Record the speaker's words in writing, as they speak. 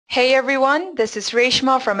Hey everyone, this is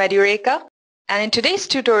Reshma from Edureka, and in today's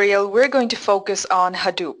tutorial we're going to focus on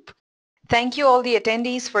Hadoop. Thank you all the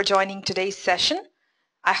attendees for joining today's session.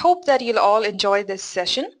 I hope that you'll all enjoy this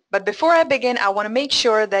session, but before I begin I want to make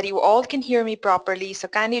sure that you all can hear me properly, so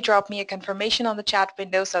kindly drop me a confirmation on the chat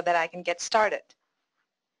window so that I can get started.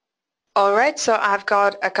 Alright, so I've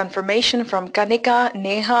got a confirmation from Kanika,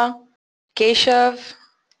 Neha, Keshav,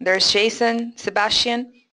 there's Jason,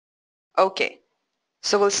 Sebastian. Okay.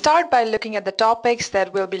 So we'll start by looking at the topics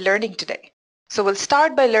that we'll be learning today. So we'll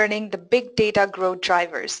start by learning the big data growth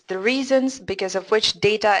drivers, the reasons because of which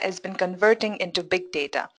data has been converting into big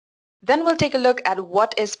data. Then we'll take a look at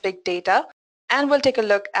what is big data, and we'll take a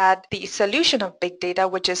look at the solution of big data,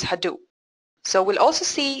 which is Hadoop. So we'll also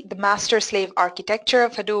see the master-slave architecture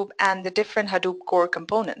of Hadoop and the different Hadoop core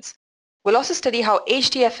components. We'll also study how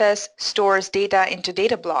HDFS stores data into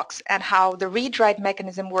data blocks and how the read-write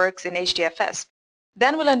mechanism works in HDFS.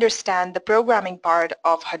 Then we'll understand the programming part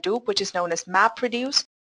of Hadoop, which is known as MapReduce,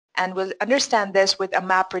 and we'll understand this with a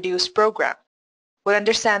MapReduce program. We'll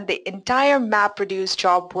understand the entire MapReduce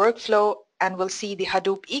job workflow, and we'll see the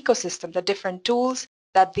Hadoop ecosystem, the different tools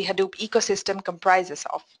that the Hadoop ecosystem comprises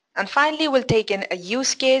of. And finally, we'll take in a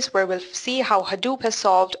use case where we'll see how Hadoop has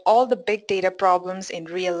solved all the big data problems in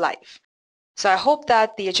real life. So I hope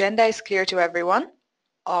that the agenda is clear to everyone.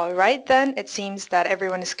 All right then, it seems that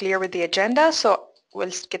everyone is clear with the agenda, so we'll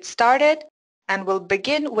get started and we'll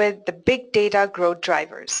begin with the big data growth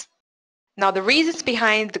drivers. Now the reasons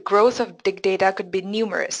behind the growth of big data could be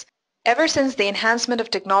numerous. Ever since the enhancement of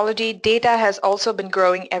technology, data has also been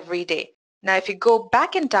growing every day. Now if you go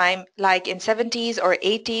back in time, like in 70s or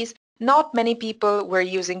 80s, not many people were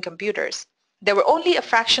using computers. There were only a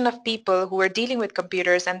fraction of people who were dealing with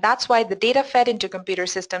computers, and that's why the data fed into computer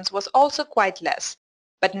systems was also quite less.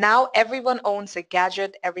 But now everyone owns a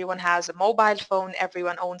gadget, everyone has a mobile phone,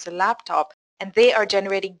 everyone owns a laptop, and they are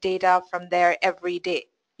generating data from there every day.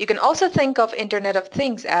 You can also think of Internet of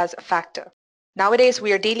Things as a factor. Nowadays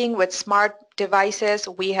we are dealing with smart devices,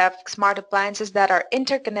 we have smart appliances that are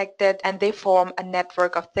interconnected and they form a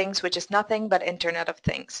network of things which is nothing but Internet of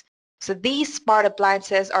Things. So these smart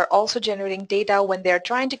appliances are also generating data when they are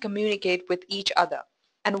trying to communicate with each other.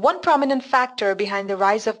 And one prominent factor behind the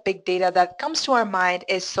rise of big data that comes to our mind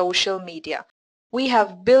is social media. We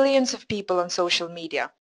have billions of people on social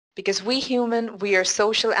media because we are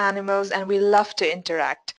social animals and we love to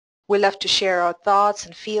interact. We love to share our thoughts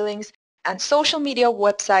and feelings, and social media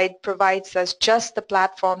website provides us just the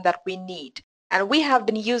platform that we need. And we have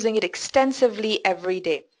been using it extensively every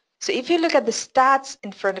day. So if you look at the stats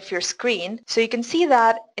in front of your screen, so you can see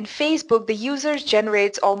that in Facebook, the user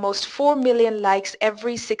generates almost 4 million likes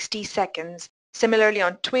every 60 seconds. Similarly,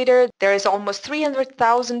 on Twitter, there is almost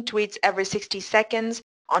 300,000 tweets every 60 seconds.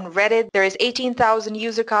 On Reddit, there is 18,000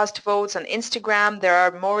 user cast votes. On Instagram, there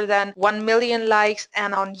are more than 1 million likes.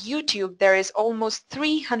 And on YouTube, there is almost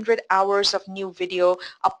 300 hours of new video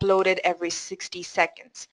uploaded every 60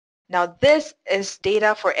 seconds. Now this is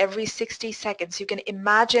data for every 60 seconds. You can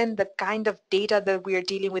imagine the kind of data that we are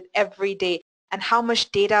dealing with every day and how much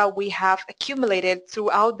data we have accumulated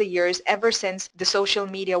throughout the years ever since the social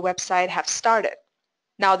media website have started.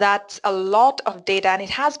 Now that's a lot of data and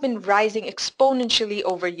it has been rising exponentially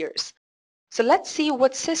over years. So let's see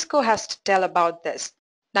what Cisco has to tell about this.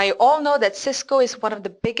 Now you all know that Cisco is one of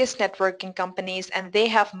the biggest networking companies and they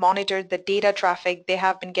have monitored the data traffic they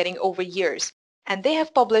have been getting over years. And they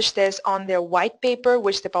have published this on their white paper,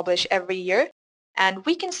 which they publish every year. And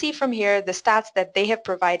we can see from here the stats that they have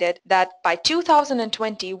provided that by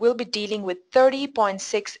 2020, we'll be dealing with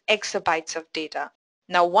 30.6 exabytes of data.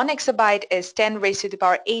 Now 1 exabyte is 10 raised to the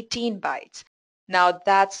power 18 bytes. Now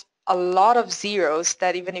that's a lot of zeros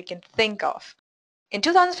that even you can think of. In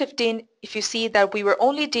 2015, if you see that we were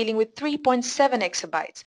only dealing with 3.7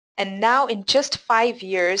 exabytes, and now in just 5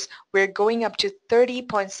 years, we're going up to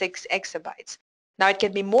 30.6 exabytes. Now it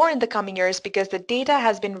can be more in the coming years because the data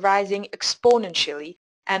has been rising exponentially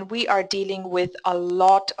and we are dealing with a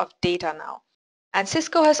lot of data now. And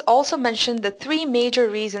Cisco has also mentioned the 3 major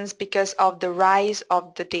reasons because of the rise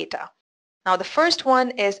of the data. Now the first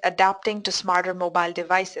one is adapting to smarter mobile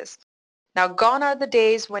devices. Now gone are the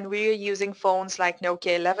days when we were using phones like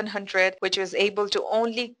Nokia 1100, which was able to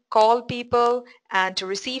only call people and to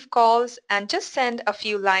receive calls and just send a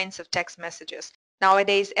few lines of text messages.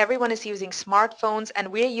 Nowadays, everyone is using smartphones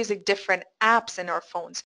and we're using different apps in our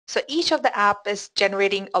phones. So each of the app is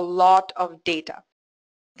generating a lot of data.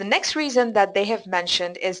 The next reason that they have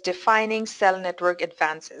mentioned is defining cell network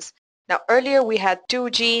advances. Now earlier we had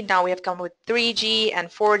 2G, now we have come with 3G and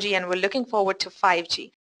 4G and we're looking forward to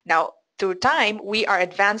 5G. Now through time, we are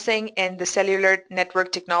advancing in the cellular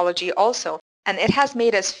network technology also, and it has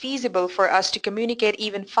made us feasible for us to communicate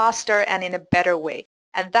even faster and in a better way.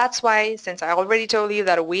 And that's why, since I already told you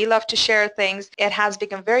that we love to share things, it has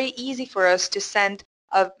become very easy for us to send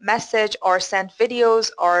a message or send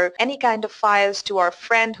videos or any kind of files to our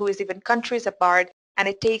friend who is even countries apart, and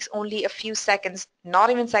it takes only a few seconds,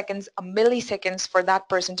 not even seconds, a milliseconds for that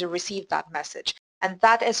person to receive that message. And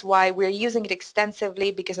that is why we're using it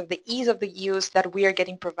extensively, because of the ease of the use that we are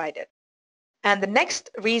getting provided. And the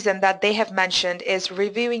next reason that they have mentioned is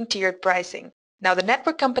reviewing tiered pricing. Now, the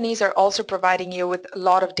network companies are also providing you with a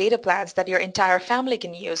lot of data plans that your entire family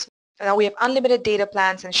can use. Now, we have unlimited data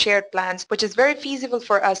plans and shared plans, which is very feasible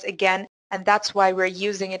for us again, and that's why we're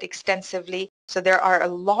using it extensively. So there are a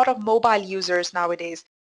lot of mobile users nowadays.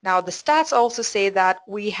 Now, the stats also say that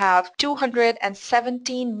we have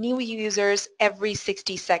 217 new users every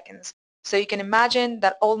 60 seconds. So you can imagine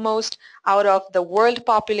that almost out of the world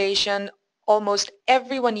population, almost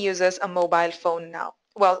everyone uses a mobile phone now.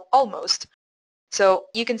 Well, almost. So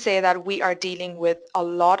you can say that we are dealing with a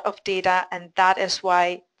lot of data, and that is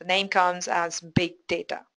why the name comes as big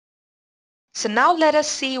data. So now let us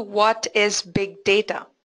see what is big data.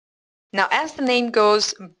 Now, as the name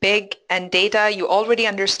goes, big and data, you already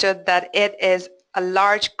understood that it is a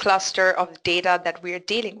large cluster of data that we are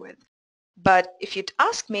dealing with. But if you'd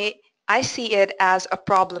ask me, I see it as a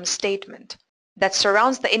problem statement that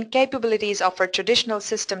surrounds the incapabilities of our traditional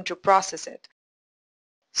system to process it.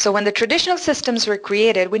 So when the traditional systems were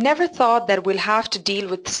created, we never thought that we'll have to deal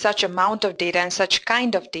with such amount of data and such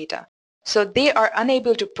kind of data. So they are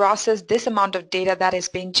unable to process this amount of data that is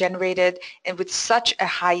being generated and with such a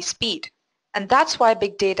high speed. And that's why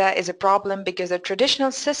big data is a problem, because the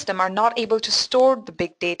traditional system are not able to store the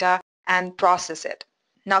big data and process it.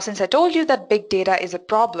 Now, since I told you that big data is a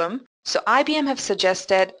problem, so IBM have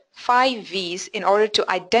suggested 5 V's in order to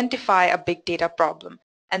identify a big data problem.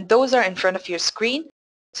 And those are in front of your screen.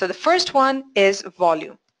 So the first one is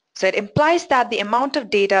volume. So it implies that the amount of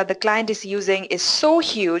data the client is using is so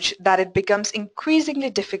huge that it becomes increasingly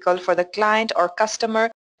difficult for the client or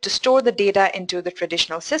customer to store the data into the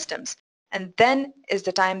traditional systems. And then is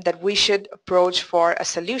the time that we should approach for a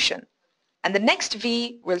solution. And the next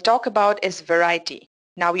V we'll talk about is variety.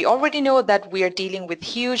 Now we already know that we are dealing with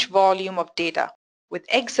huge volume of data, with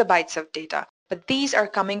exabytes of data, but these are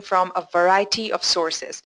coming from a variety of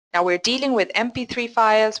sources. Now we're dealing with MP3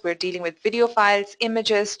 files, we're dealing with video files,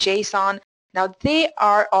 images, JSON. Now they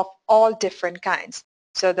are of all different kinds.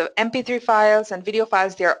 So the MP3 files and video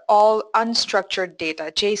files, they're all unstructured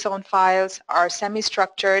data. JSON files are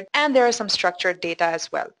semi-structured, and there are some structured data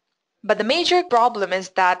as well. But the major problem is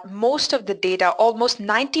that most of the data, almost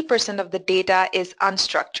 90% of the data, is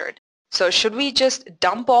unstructured. So should we just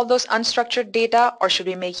dump all those unstructured data, or should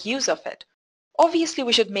we make use of it? Obviously,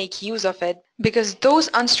 we should make use of it, because those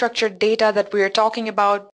unstructured data that we are talking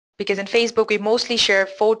about, because in Facebook we mostly share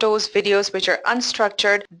photos, videos which are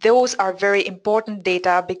unstructured, those are very important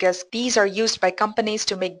data, because these are used by companies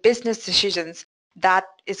to make business decisions that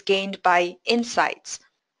is gained by insights.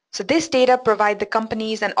 So this data provide the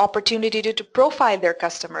companies an opportunity to profile their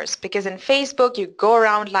customers, because in Facebook you go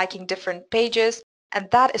around liking different pages, and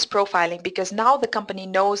that is profiling, because now the company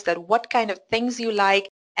knows that what kind of things you like,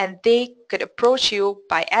 and they could approach you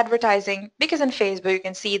by advertising, because in Facebook you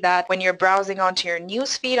can see that when you're browsing onto your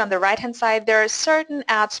news feed on the right hand side, there are certain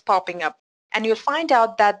ads popping up, and you'll find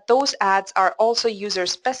out that those ads are also user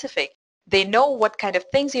specific. They know what kind of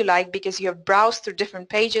things you like because you have browsed through different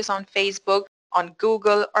pages on Facebook, on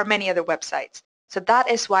Google, or many other websites. So that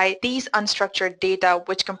is why these unstructured data,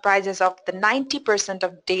 which comprises of the 90%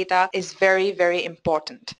 of data, is very, very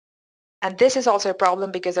important. And this is also a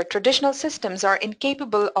problem because our traditional systems are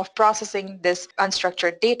incapable of processing this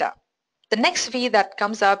unstructured data. The next V that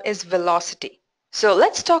comes up is velocity. So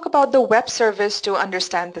let's talk about the web service to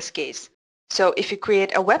understand this case. So if you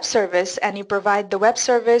create a web service and you provide the web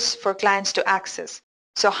service for clients to access,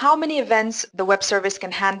 so how many events the web service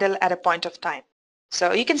can handle at a point of time?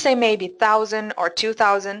 So you can say maybe 1,000 or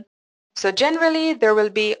 2,000. So generally there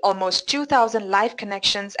will be almost 2,000 live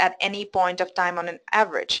connections at any point of time on an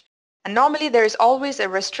average. And normally there is always a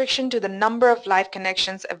restriction to the number of live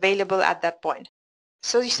connections available at that point.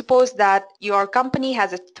 So you suppose that your company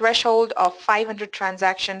has a threshold of 500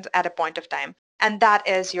 transactions at a point of time, and that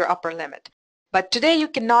is your upper limit. But today you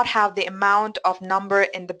cannot have the amount of number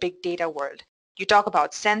in the big data world. You talk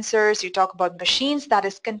about sensors, you talk about machines that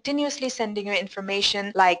is continuously sending you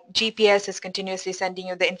information, like GPS is continuously sending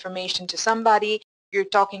you the information to somebody. You're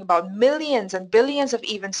talking about millions and billions of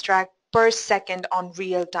events tracked per second on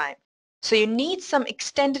real time. So you need some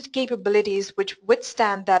extended capabilities which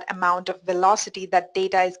withstand that amount of velocity that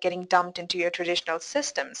data is getting dumped into your traditional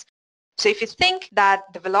systems. So if you think that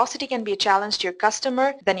the velocity can be a challenge to your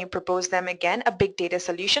customer, then you propose them again a big data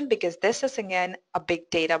solution, because this is again a big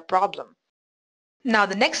data problem. Now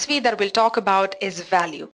the next V that we'll talk about is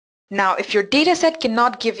value. Now if your data set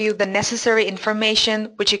cannot give you the necessary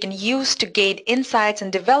information which you can use to gain insights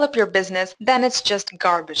and develop your business, then it's just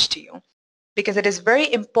garbage to you. Because it is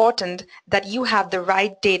very important that you have the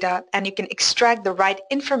right data and you can extract the right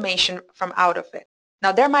information from out of it.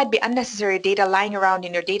 Now there might be unnecessary data lying around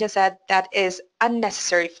in your data set that is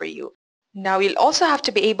unnecessary for you. Now you'll also have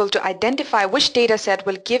to be able to identify which data set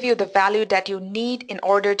will give you the value that you need in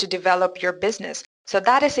order to develop your business. So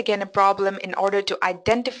that is again a problem in order to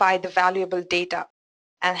identify the valuable data.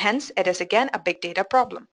 And hence it is again a big data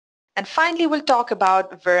problem. And finally we'll talk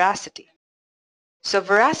about veracity. So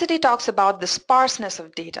veracity talks about the sparseness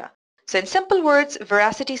of data. So in simple words,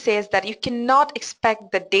 veracity says that you cannot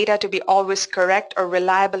expect the data to be always correct or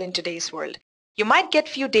reliable in today's world. You might get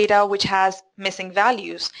few data which has missing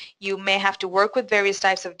values. You may have to work with various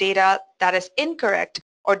types of data that is incorrect,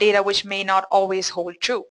 or data which may not always hold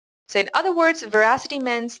true. So in other words, veracity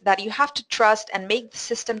means that you have to trust and make the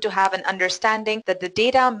system to have an understanding that the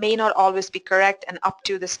data may not always be correct and up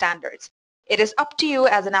to the standards. It is up to you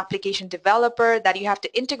as an application developer that you have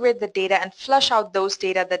to integrate the data and flush out those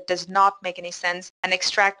data that does not make any sense and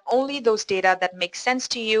extract only those data that make sense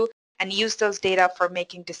to you and use those data for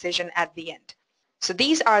making decision at the end. So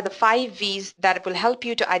these are the 5 V's that will help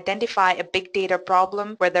you to identify a big data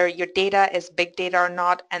problem, whether your data is big data or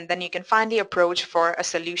not, and then you can finally approach for a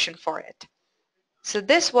solution for it. So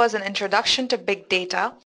this was an introduction to big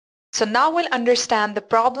data. So now we'll understand the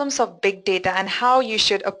problems of big data and how you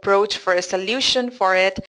should approach for a solution for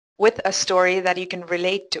it with a story that you can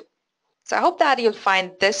relate to. So I hope that you'll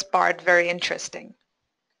find this part very interesting.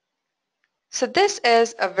 So this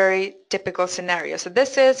is a very typical scenario. So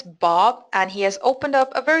this is Bob, and he has opened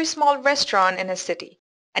up a very small restaurant in his city.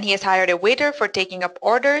 And he has hired a waiter for taking up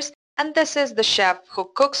orders, and this is the chef who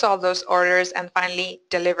cooks all those orders and finally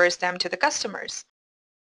delivers them to the customers.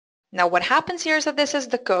 Now what happens here is that this is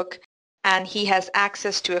the cook, and he has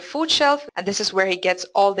access to a food shelf, and this is where he gets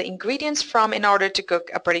all the ingredients from in order to cook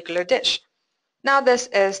a particular dish. Now this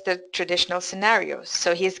is the traditional scenario.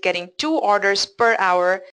 So he's getting 2 orders per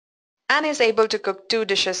hour and is able to cook 2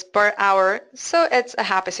 dishes per hour. So it's a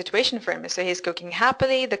happy situation for him. So he's cooking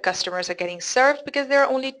happily, the customers are getting served because there are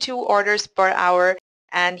only 2 orders per hour,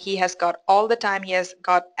 and he has got all the time, he has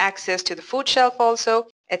got access to the food shelf also.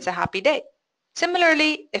 It's a happy day.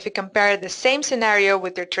 Similarly, if you compare the same scenario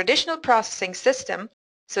with your traditional processing system,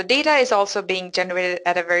 so data is also being generated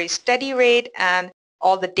at a very steady rate, and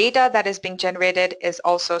all the data that is being generated is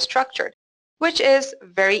also structured, which is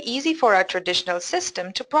very easy for our traditional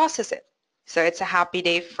system to process it. So it's a happy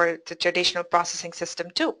day for the traditional processing system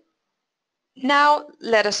too. Now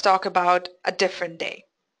let us talk about a different day.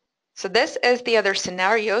 So this is the other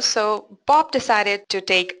scenario. So Bob decided to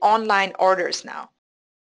take online orders now.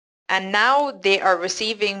 And now they are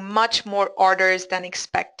receiving much more orders than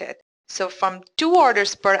expected. So from 2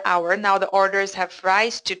 orders per hour, now the orders have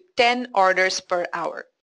risen to 10 orders per hour.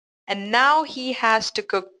 And now he has to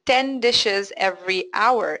cook 10 dishes every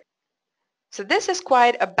hour. So this is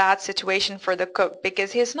quite a bad situation for the cook,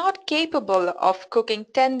 because he is not capable of cooking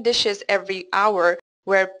 10 dishes every hour,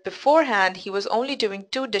 where beforehand he was only doing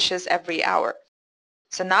 2 dishes every hour.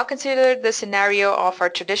 So now consider the scenario of our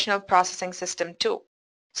traditional processing system too.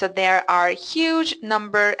 So there are huge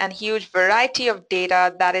number and huge variety of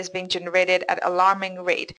data that is being generated at alarming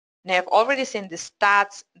rate. And I've already seen the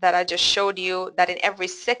stats that I just showed you, that in every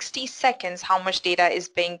 60 seconds how much data is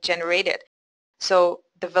being generated. So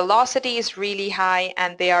the velocity is really high,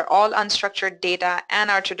 and they are all unstructured data, and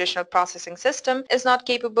our traditional processing system is not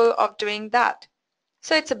capable of doing that.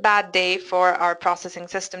 So it's a bad day for our processing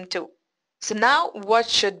system too. So now what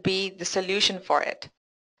should be the solution for it?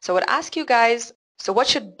 So I would ask you guys, so what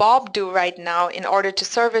should Bob do right now in order to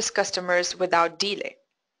service customers without delay?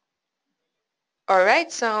 All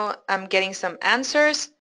right, so I'm getting some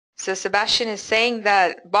answers. So Sebastian is saying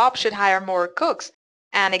that Bob should hire more cooks.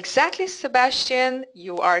 And exactly, Sebastian,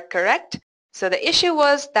 you are correct. So the issue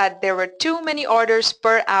was that there were too many orders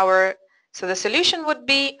per hour. So the solution would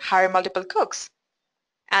be hire multiple cooks.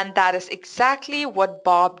 And that is exactly what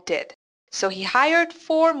Bob did. So he hired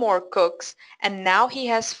 4 more cooks, and now he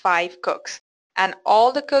has 5 cooks. And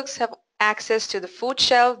all the cooks have access to the food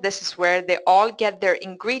shelf. This is where they all get their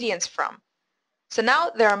ingredients from. So now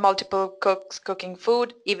there are multiple cooks cooking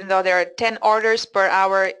food. Even though there are 10 orders per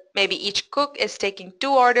hour, maybe each cook is taking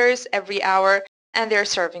 2 orders every hour, and they're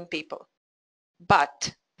serving people.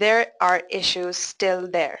 But there are issues still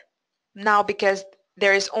there. Now, because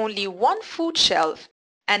there is only one food shelf,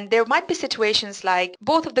 and there might be situations like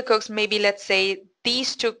both of the cooks, maybe let's say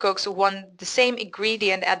these two cooks want the same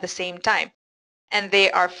ingredient at the same time, and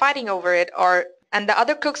they are fighting over it, and the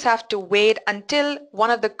other cooks have to wait until one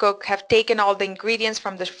of the cook have taken all the ingredients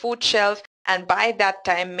from the food shelf, and by that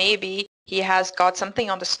time maybe he has got something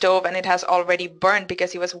on the stove and it has already burned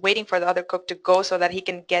because he was waiting for the other cook to go so that he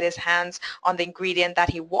can get his hands on the ingredient that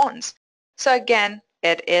he wants. So again,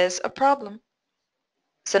 it is a problem.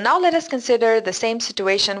 So now let us consider the same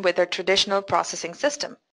situation with our traditional processing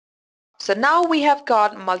system. So now we have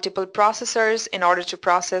got multiple processors in order to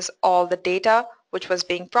process all the data which was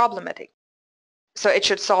being problematic. So it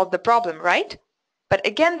should solve the problem, right? But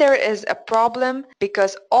again, there is a problem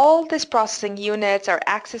because all these processing units are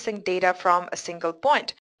accessing data from a single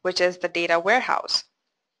point, which is the data warehouse.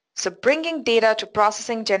 So bringing data to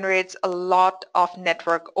processing generates a lot of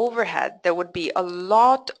network overhead. There would be a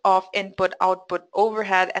lot of input-output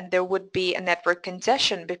overhead, and there would be a network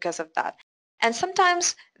congestion because of that. And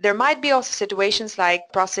sometimes there might be also situations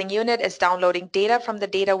like processing unit is downloading data from the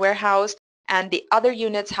data warehouse and the other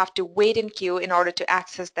units have to wait in queue in order to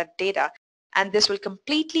access that data. And this will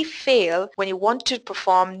completely fail when you want to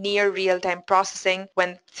perform near real-time processing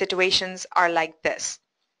when situations are like this.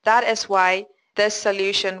 That is why this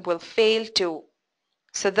solution will fail too.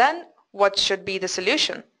 So then what should be the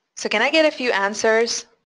solution? So can I get a few answers?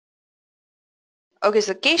 Okay,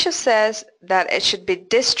 so Keshav says that it should be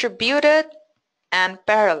distributed and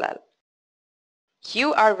parallel.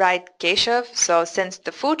 You are right, Keshav. So since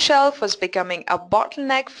the food shelf was becoming a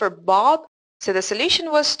bottleneck for Bob, so the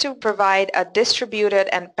solution was to provide a distributed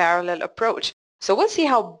and parallel approach. So we'll see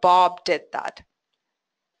how Bob did that.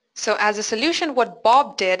 So as a solution, what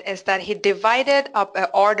Bob did is that he divided up an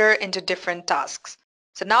order into different tasks.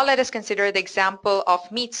 So now let us consider the example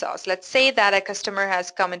of meat sauce. Let's say that a customer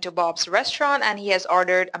has come into Bob's restaurant and he has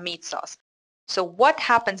ordered a meat sauce. So what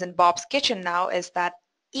happens in Bob's kitchen now is that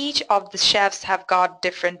each of the chefs have got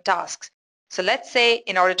different tasks. So let's say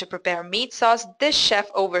in order to prepare meat sauce, this chef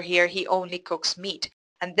over here, he only cooks meat.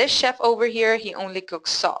 And this chef over here, he only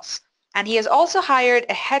cooks sauce. And he has also hired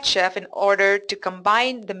a head chef in order to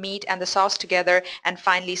combine the meat and the sauce together and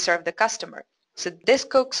finally serve the customer. So this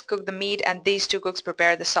cooks cook the meat and these two cooks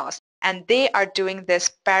prepare the sauce. And they are doing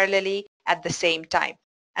this parallelly at the same time.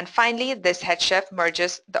 And finally, this head chef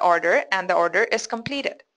merges the order and the order is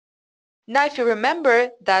completed. Now, if you remember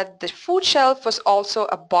that the food shelf was also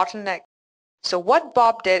a bottleneck. So what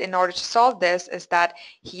Bob did in order to solve this is that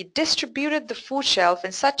he distributed the food shelf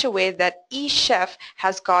in such a way that each chef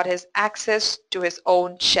has got his access to his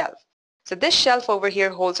own shelf. So this shelf over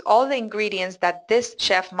here holds all the ingredients that this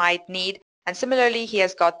chef might need, and similarly he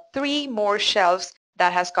has got 3 more shelves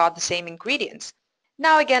that has got the same ingredients.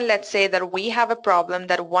 Now again, let's say that we have a problem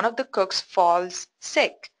that one of the cooks falls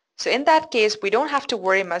sick. So in that case, we don't have to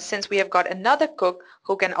worry much since we have got another cook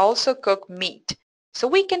who can also cook meat. So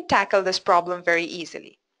we can tackle this problem very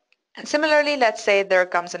easily. And similarly, let's say there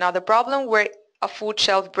comes another problem where a food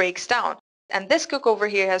shelf breaks down and this cook over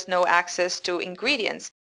here has no access to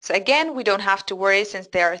ingredients. So again, we don't have to worry since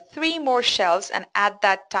there are 3 more shelves, and at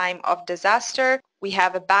that time of disaster, we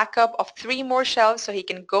have a backup of 3 more shelves so he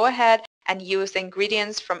can go ahead and use the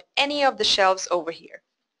ingredients from any of the shelves over here.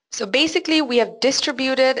 So basically, we have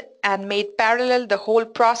distributed and made parallel the whole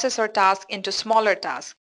process or task into smaller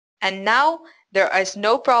tasks. And now there is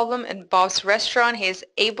no problem in Bob's restaurant. He is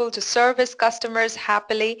able to serve his customers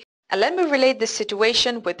happily. And let me relate this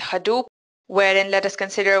situation with Hadoop, wherein let us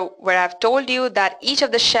consider where I've told you that each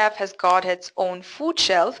of the chef has got its own food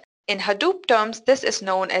shelf. In Hadoop terms, this is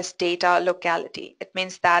known as data locality. It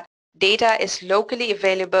means that data is locally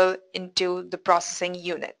available into the processing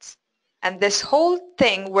units. And this whole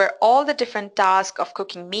thing where all the different tasks of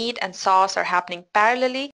cooking meat and sauce are happening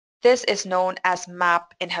parallelly, this is known as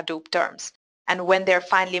map in Hadoop terms. And when they're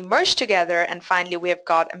finally merged together and finally we have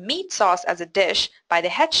got a meat sauce as a dish by the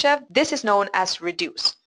head chef, this is known as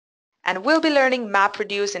reduce. And we'll be learning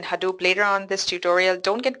MapReduce in Hadoop later on in this tutorial.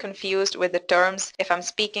 Don't get confused with the terms. If I'm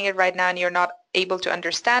speaking it right now and you're not able to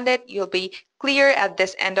understand it, you'll be clear at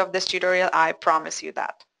this end of this tutorial, I promise you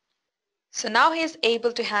that. So now he is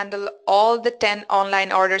able to handle all the 10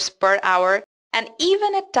 online orders per hour, and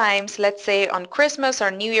even at times, let's say on Christmas or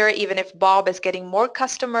New Year, even if Bob is getting more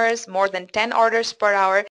customers, more than 10 orders per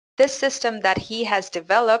hour, this system that he has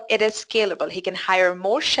developed, it is scalable. He can hire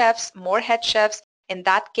more chefs, more head chefs in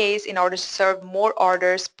that case in order to serve more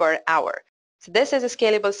orders per hour. So this is a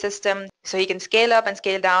scalable system, so he can scale up and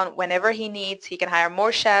scale down whenever he needs. He can hire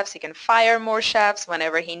more chefs, he can fire more chefs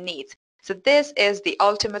whenever he needs. So this is the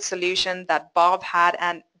ultimate solution that Bob had,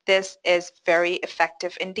 and this is very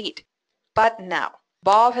effective indeed. But now,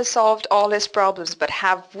 Bob has solved all his problems, but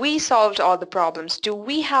have we solved all the problems? Do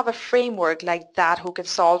we have a framework like that who can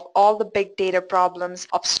solve all the big data problems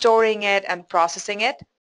of storing it and processing it?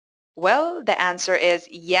 Well, the answer is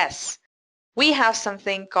yes. We have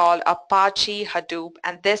something called Apache Hadoop,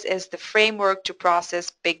 and this is the framework to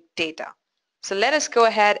process big data. So let us go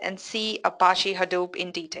ahead and see Apache Hadoop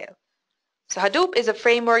in detail. So Hadoop is a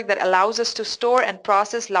framework that allows us to store and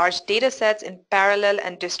process large data sets in parallel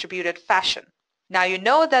and distributed fashion. Now you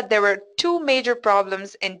know that there were two major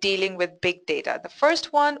problems in dealing with big data. The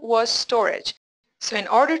first one was storage. So in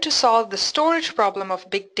order to solve the storage problem of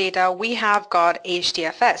big data, we have got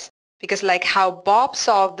HDFS. Because like how Bob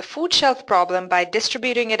solved the food shelf problem by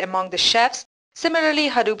distributing it among the chefs, similarly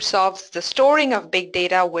Hadoop solves the storing of big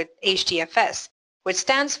data with HDFS, which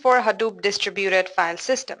stands for Hadoop Distributed File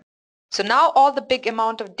System. So now all the big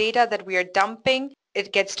amount of data that we are dumping,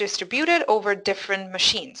 it gets distributed over different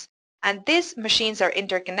machines. And these machines are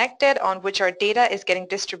interconnected on which our data is getting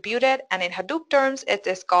distributed, and in Hadoop terms, it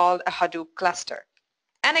is called a Hadoop cluster.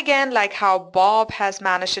 And again, like how Bob has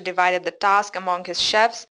managed to divide the task among his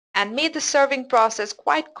chefs and made the serving process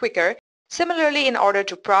quite quicker, similarly in order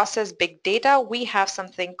to process big data, we have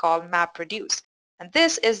something called MapReduce. And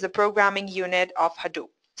this is the programming unit of Hadoop.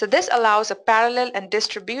 So this allows a parallel and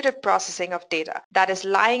distributed processing of data that is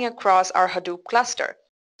lying across our Hadoop cluster.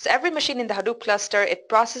 So every machine in the Hadoop cluster, it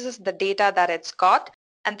processes the data that it's got,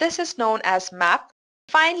 and this is known as map.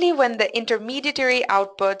 Finally, when the intermediary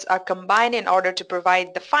outputs are combined in order to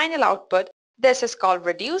provide the final output, this is called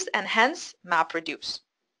reduce and hence MapReduce.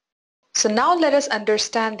 So now let us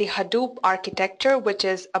understand the Hadoop architecture, which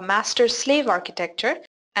is a master-slave architecture,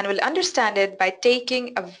 and we'll understand it by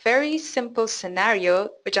taking a very simple scenario,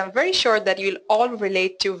 which I'm very sure that you'll all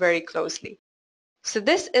relate to very closely. So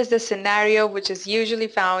this is the scenario which is usually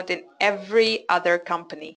found in every other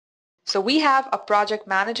company. So we have a project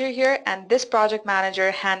manager here, and this project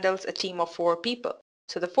manager handles a team of 4 people.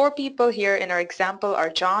 So the 4 people here in our example are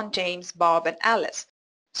John, James, Bob, and Alice.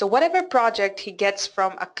 So whatever project he gets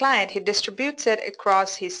from a client, he distributes it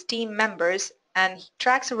across his team members and he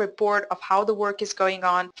tracks a report of how the work is going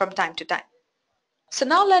on from time to time. So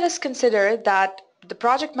now let us consider that the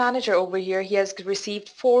project manager over here, he has received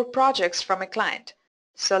 4 projects from a client.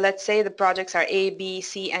 So let's say the projects are A, B,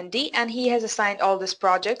 C, and D, and he has assigned all these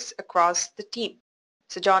projects across the team.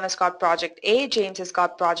 So John has got project A, James has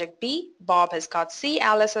got project B, Bob has got C,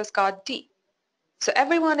 Alice has got D. So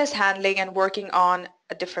everyone is handling and working on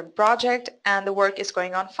a different project, and the work is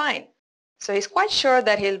going on fine. So he's quite sure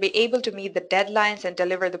that he'll be able to meet the deadlines and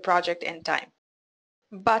deliver the project in time.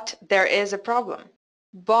 But there is a problem.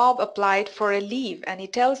 Bob applied for a leave, and he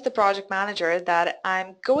tells the project manager that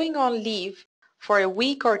I'm going on leave for a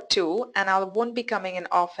week or 2 and I won't be coming in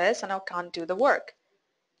office and I can't do the work.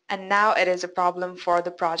 And now it is a problem for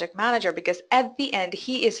the project manager because at the end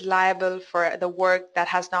he is liable for the work that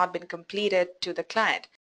has not been completed to the client.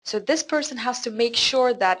 So this person has to make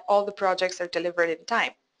sure that all the projects are delivered in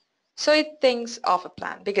time. So he thinks of a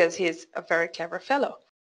plan because he is a very clever fellow.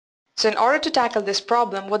 So in order to tackle this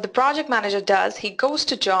problem, what the project manager does, he goes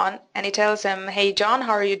to John and he tells him, hey John,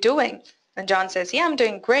 how are you doing? And John says, yeah, I'm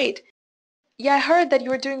doing great. Yeah, I heard that you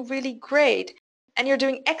were doing really great and you're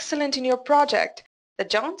doing excellent in your project. The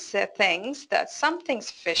John thinks that something's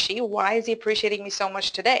fishy. Why is he appreciating me so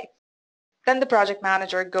much today? Then the project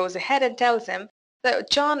manager goes ahead and tells him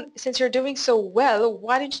that, John, since you're doing so well,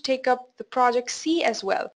 why don't you take up the project C as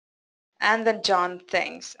well? And then John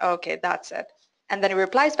thinks, okay, that's it. And then he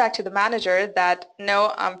replies back to the manager that,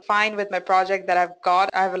 no, I'm fine with my project that I've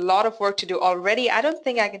got. I have a lot of work to do already. I don't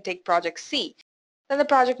think I can take project C. Then the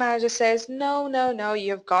project manager says, no, no, no,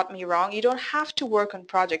 you've got me wrong. You don't have to work on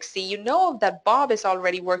project C. You know that Bob is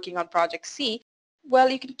already working on project C. Well,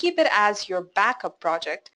 you can keep it as your backup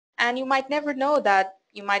project. And you might never know that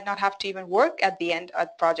you might not have to even work at the end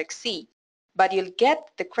at project C. But you'll get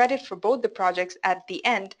the credit for both the projects at the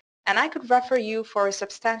end, and I could refer you for a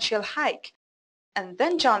substantial hike. And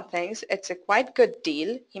then John thinks it's a quite good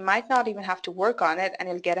deal. He might not even have to work on it and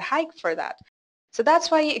he'll get a hike for that. So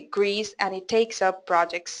that's why he agrees and he takes up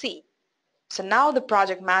project C. So now the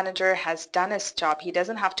project manager has done his job. He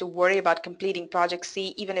doesn't have to worry about completing project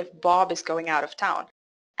C even if Bob is going out of town.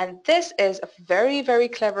 And this is a very, very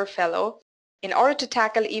clever fellow. In order to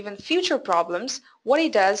tackle even future problems, what he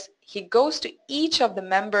does, he goes to each of the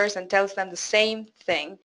members and tells them the same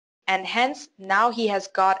thing. And hence now he has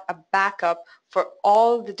got a backup for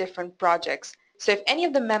all the different projects. So if any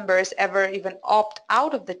of the members ever even opt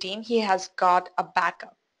out of the team, he has got a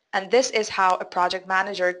backup. And this is how a project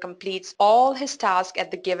manager completes all his tasks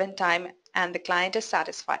at the given time and the client is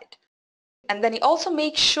satisfied. And then he also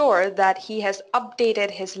makes sure that he has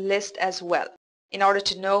updated his list as well in order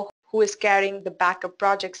to know who is carrying the backup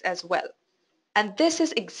projects as well. And this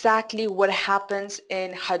is exactly what happens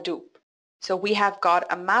in Hadoop. So we have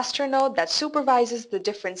got a master node that supervises the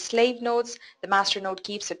different slave nodes. The master node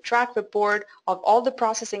keeps a track report of all the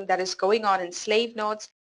processing that is going on in slave nodes.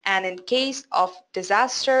 And in case of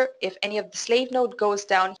disaster, if any of the slave node goes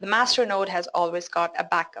down, the master node has always got a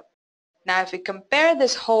backup. Now if we compare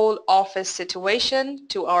this whole Office situation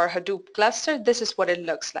to our Hadoop cluster, this is what it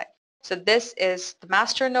looks like. So this is the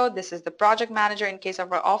master node, this is the project manager in case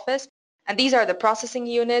of our Office, and these are the processing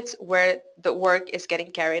units where the work is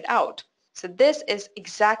getting carried out. So this is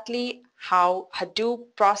exactly how Hadoop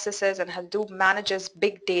processes and Hadoop manages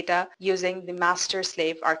big data using the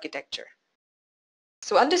master-slave architecture.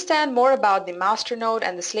 So understand more about the master node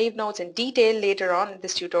and the slave nodes in detail later on in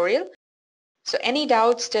this tutorial. So any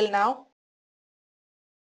doubts till now?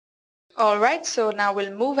 Alright, so now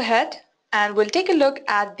we'll move ahead and we'll take a look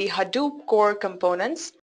at the Hadoop core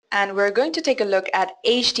components, and we're going to take a look at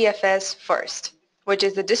HDFS first, which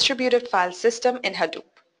is the distributed file system in Hadoop.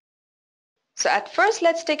 So at first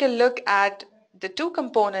let's take a look at the two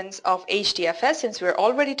components of HDFS since we're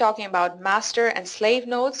already talking about master and slave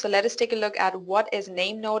nodes. So let us take a look at what is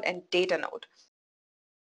name node and data node.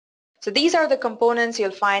 So these are the components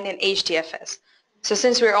you'll find in HDFS. So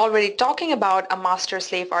since we're already talking about a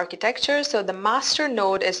master-slave architecture, so the master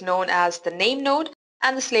node is known as the name node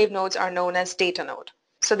and the slave nodes are known as data node.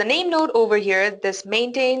 So the name node over here, this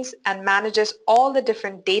maintains and manages all the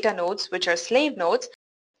different data nodes, which are slave nodes,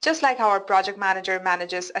 just like how our project manager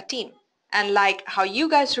manages a team. And like how you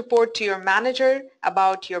guys report to your manager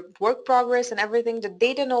about your work progress and everything, the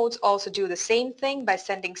data nodes also do the same thing by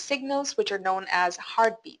sending signals which are known as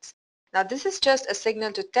heartbeats. Now this is just a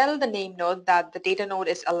signal to tell the name node that the data node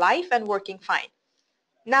is alive and working fine.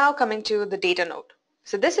 Now coming to the data node.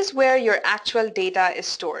 So this is where your actual data is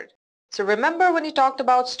stored. So remember when you talked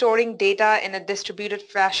about storing data in a distributed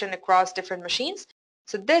fashion across different machines?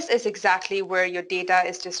 So this is exactly where your data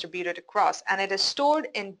is distributed across, and it is stored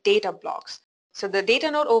in data blocks. So the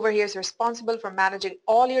data node over here is responsible for managing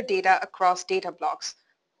all your data across data blocks.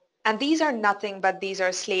 And these are nothing but these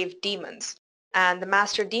are slave daemons. And the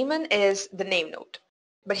master daemon is the name node.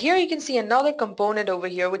 But here you can see another component over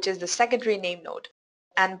here, which is the secondary name node.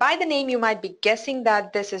 And by the name you might be guessing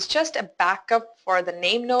that this is just a backup for the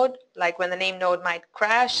name node, like when the name node might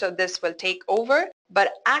crash, so this will take over.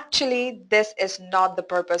 But actually this is not the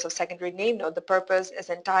purpose of secondary name node. The purpose is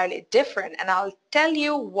entirely different, and I'll tell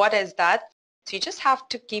you what is that. So you just have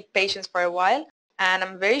to keep patience for a while, and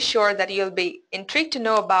I'm very sure that you'll be intrigued to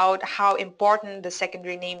know about how important the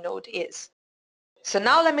secondary name node is. So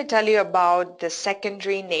now let me tell you about the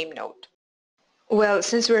secondary name node. Well,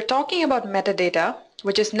 since we're talking about metadata,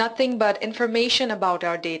 which is nothing but information about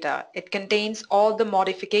our data, it contains all the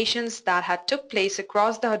modifications that had took place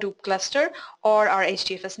across the Hadoop cluster or our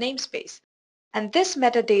HDFS namespace. And this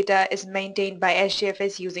metadata is maintained by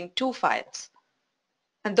HDFS using two files.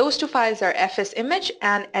 And those two files are fsimage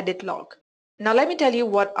and editlog. Now let me tell you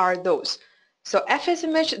what are those. So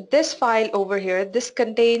fsimage, this file over here, this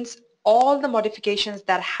contains all the modifications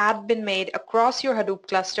that had been made across your Hadoop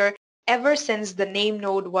cluster ever since the name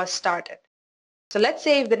node was started. So let's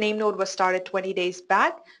say if the name node was started 20 days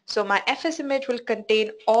back, so my fsimage will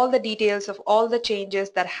contain all the details of all the changes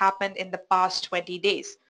that happened in the past 20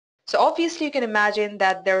 days. So obviously you can imagine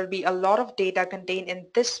that there will be a lot of data contained in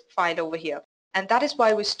this file over here, and that is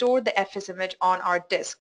why we store the fsimage on our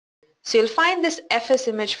disk. So you'll find this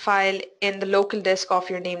fsimage file in the local disk of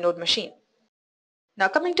your name node machine. Now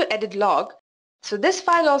coming to editlog, so this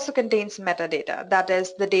file also contains metadata, that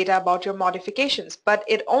is the data about your modifications, but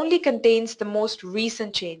it only contains the most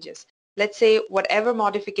recent changes. Let's say whatever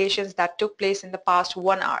modifications that took place in the past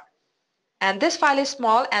 1 hour. And this file is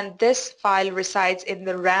small, and this file resides in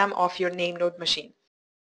the RAM of your name node machine.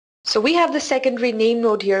 So we have the secondary name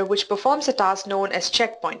node here, which performs a task known as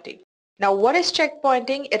checkpointing. Now what is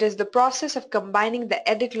checkpointing? It is the process of combining the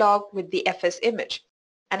edit log with the fsimage.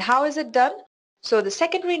 And how is it done? So the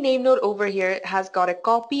secondary name node over here has got a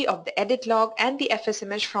copy of the edit log and the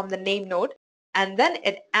fsimage from the name node, and then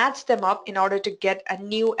it adds them up in order to get a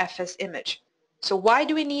new fsimage. So why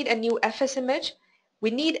do we need a new fsimage? We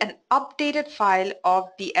need an updated file of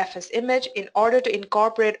the fsimage in order to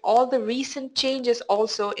incorporate all the recent changes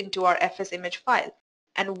also into our fsimage file.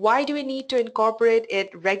 And why do we need to incorporate it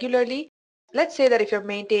regularly? Let's say that if you're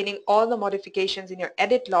maintaining all the modifications in your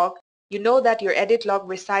edit log, you know that your edit log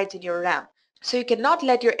resides in your RAM. So you cannot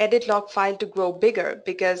let your edit log file to grow bigger,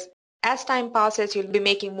 because as time passes you'll be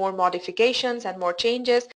making more modifications and more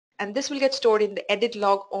changes, and this will get stored in the edit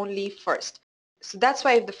log only first. So that's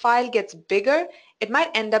why if the file gets bigger, it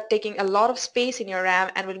might end up taking a lot of space in your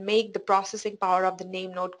RAM and will make the processing power of the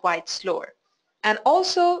name node quite slower. And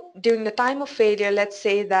also during the time of failure, let's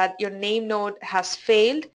say that your name node has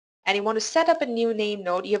failed and you want to set up a new name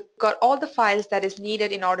node. You've got all the files that is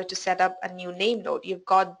needed in order to set up a new name node. You've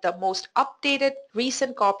got the most updated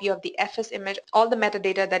recent copy of the FS image, all the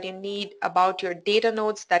metadata that you need about your data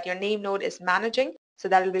nodes that your name node is managing. So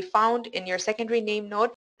that will be found in your secondary name node,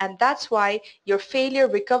 and that's why your failure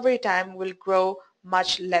recovery time will grow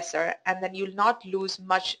much lesser, and then you'll not lose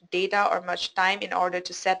much data or much time in order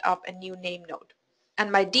to set up a new name node.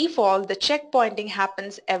 And by default, the checkpointing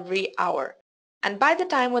happens every hour. And by the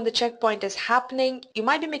time when the checkpoint is happening, you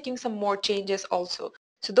might be making some more changes also.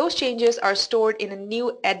 So those changes are stored in a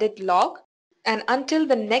new edit log. And until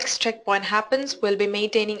the next checkpoint happens, we'll be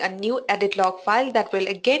maintaining a new edit log file that will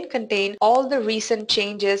again contain all the recent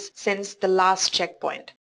changes since the last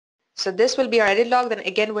checkpoint. So this will be our edit log. Then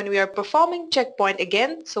again, when we are performing checkpoint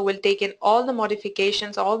again, so we'll take in all the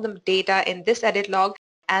modifications, all the data in this edit log,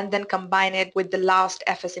 and then combine it with the last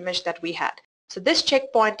FS image that we had. So this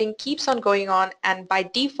checkpointing keeps on going on, and by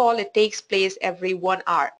default it takes place every 1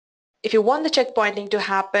 hour. If you want the checkpointing to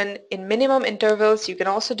happen in minimum intervals, you can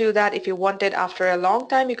also do that. If you want it after a long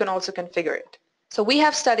time, you can also configure it. So we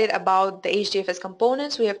have studied about the HDFS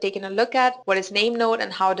components. We have taken a look at what is name node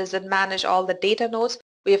and how does it manage all the data nodes.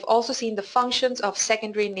 We have also seen the functions of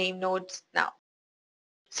secondary name nodes now.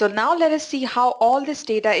 So now let us see how all this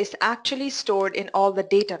data is actually stored in all the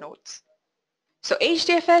data nodes. So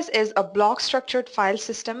HDFS is a block structured file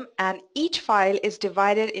system, and each file is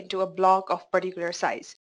divided into a block of particular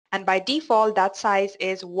size. And by default, that size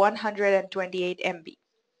is 128 MB.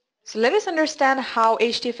 So let us understand how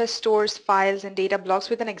HDFS stores files and data blocks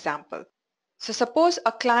with an example. So suppose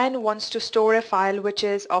a client wants to store a file which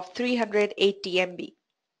is of 380 MB.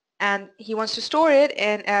 And he wants to store it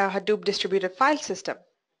in a Hadoop distributed file system.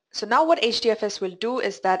 So now what HDFS will do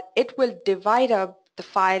is that it will divide up the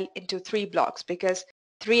file into 3 blocks, because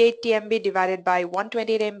 380 MB divided by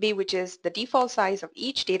 128 MB, which is the default size of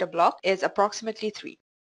each data block, is approximately 3.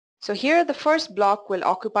 So here the first block will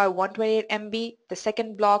occupy 128 MB, the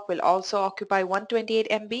second block will also occupy 128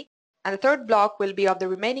 MB, and the third block will be of the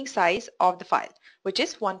remaining size of the file, which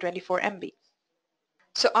is 124 MB.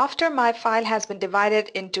 So after my file has been divided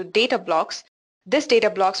into data blocks, this data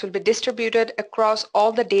blocks will be distributed across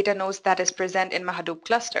all the data nodes that is present in my Hadoop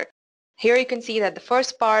cluster. Here you can see that the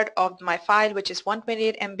first part of my file, which is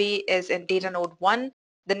 128 MB, is in data node 1.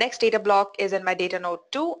 The next data block is in my data node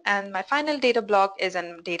 2, and my final data block is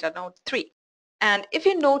in data node 3. And if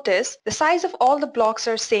you notice, the size of all the blocks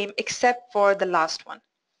are same except for the last one.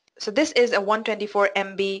 So this is a 124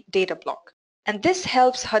 MB data block. And this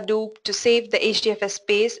helps Hadoop to save the HDFS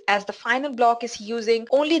space, as the final block is using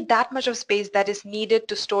only that much of space that is needed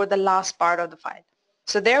to store the last part of the file.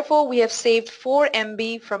 So therefore we have saved 4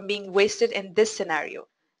 MB from being wasted in this scenario.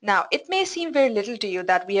 Now it may seem very little to you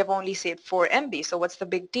that we have only saved 4 MB, so what's the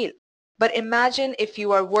big deal? But imagine if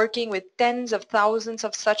you are working with tens of thousands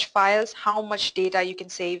of such files, how much data you can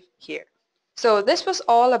save here. So this was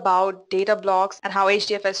all about data blocks and how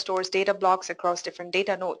HDFS stores data blocks across different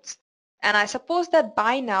data nodes. And I suppose that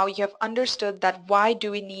by now you have understood that why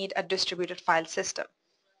do we need a distributed file system.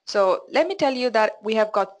 So let me tell you that we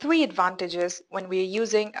have got 3 advantages when we are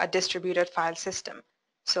using a distributed file system.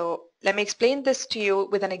 So let me explain this to you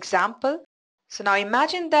with an example. So now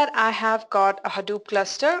imagine that I have got a Hadoop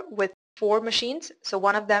cluster with 4 machines. So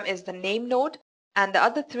one of them is the name node and the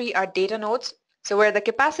other 3 are data nodes. So where the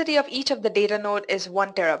capacity of each of the data node is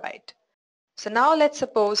 1 terabyte. So now let's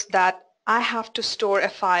suppose that I have to store a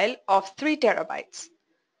file of 3 terabytes.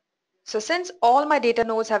 So since all my data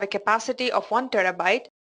nodes have a capacity of 1 terabyte,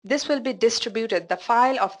 this will be distributed. The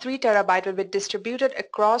file of 3 terabyte will be distributed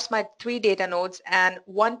across my 3 data nodes, and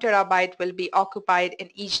 1 terabyte will be occupied in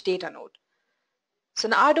each data node. So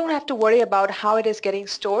now I don't have to worry about how it is getting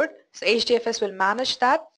stored. So HDFS will manage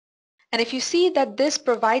that. And if you see that this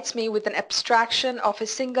provides me with an abstraction of a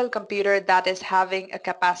single computer that is having a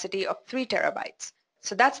capacity of 3 terabytes.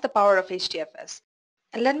 So that's the power of HDFS.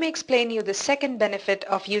 And let me explain you the second benefit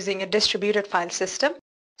of using a distributed file system.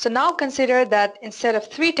 So now consider that instead of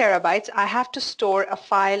 3 terabytes, I have to store a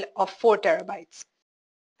file of 4 terabytes.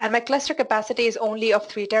 And my cluster capacity is only of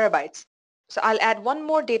 3 terabytes. So I'll add one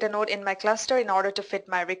more data node in my cluster in order to fit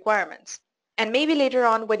my requirements. And maybe later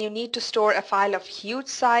on when you need to store a file of huge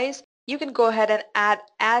size, you can go ahead and add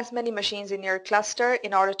as many machines in your cluster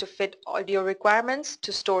in order to fit all your requirements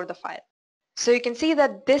to store the file. So you can see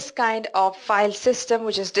that this kind of file system,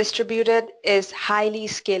 which is distributed, is highly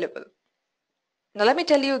scalable. Now let me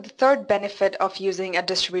tell you the third benefit of using a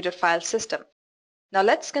distributed file system. Now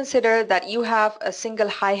let's consider that you have a single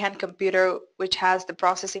high-end computer which has the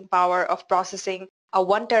processing power of processing a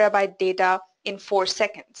 1 terabyte data in 4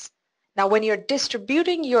 seconds. Now when you're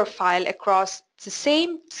distributing your file across the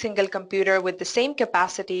same single computer with the same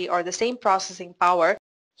capacity or the same processing power,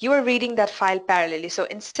 you are reading that file parallelly. So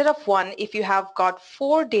instead of one, if you have got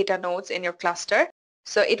 4 data nodes in your cluster,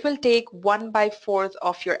 so it will take 1/4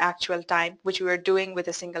 of your actual time, which we are doing with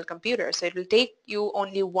a single computer. So it will take you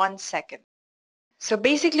only 1 second. So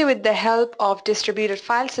basically with the help of distributed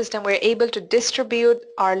file system, we're able to distribute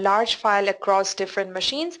our large file across different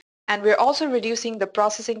machines, and we're also reducing the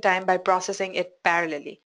processing time by processing it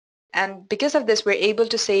parallelly. And because of this, we're able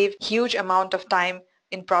to save huge amount of time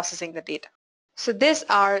in processing the data. So these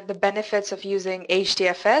are the benefits of using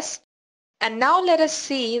HDFS. And now let us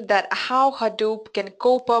see that how Hadoop can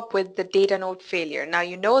cope up with the data node failure. Now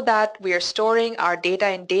you know that we are storing our data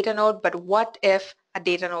in data node, but what if a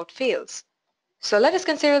data node fails? So let us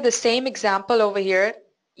consider the same example over here.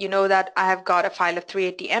 You know that I have got a file of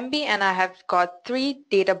 380 MB and I have got 3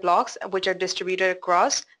 data blocks which are distributed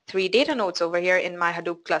across 3 data nodes over here in my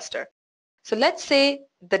Hadoop cluster. So let's say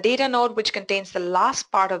the data node which contains the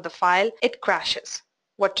last part of the file, it crashes.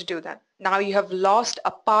 What to do then? Now you have lost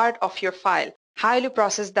a part of your file. How will you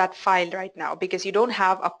process that file right now? Because you don't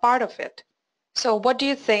have a part of it. So what do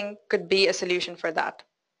you think could be a solution for that?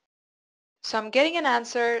 So I'm getting an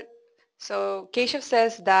answer. So Keshav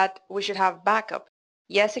says that we should have backup.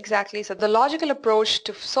 Yes, exactly. So the logical approach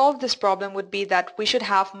to solve this problem would be that we should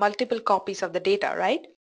have multiple copies of the data, right?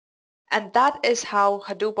 And that is how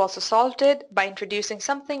Hadoop also solved it by introducing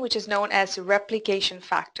something which is known as replication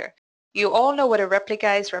factor. You all know what a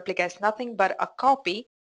replica is. Replica is nothing but a copy.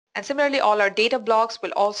 And similarly, all our data blocks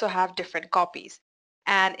will also have different copies.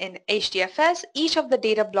 And in HDFS, each of the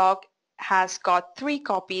data block has got 3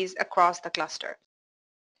 copies across the cluster.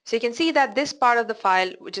 So you can see that this part of the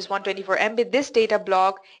file, which is 124 MB, this data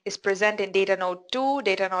block is present in data node 2,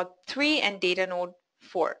 data node 3, and data node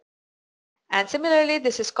 4. And similarly,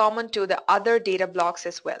 this is common to the other data blocks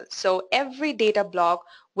as well. So every data block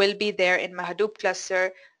will be there in my Hadoop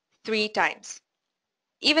cluster 3 times.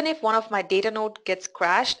 Even if one of my data node gets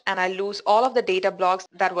crashed and I lose all of the data blocks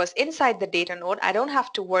that was inside the data node, I don't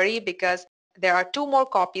have to worry because there are 2 more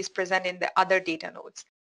copies present in the other data nodes.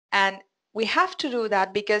 And we have to do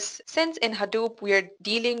that because since in Hadoop we are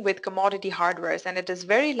dealing with commodity hardwares, and it is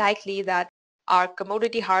very likely that our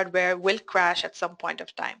commodity hardware will crash at some point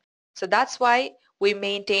of time. So that's why we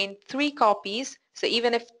maintain 3 copies. So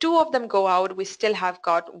even if 2 of them go out, we still have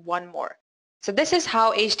got 1 more. So this is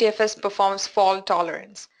how HDFS performs fault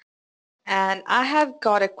tolerance. And I have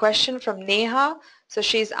got a question from Neha. So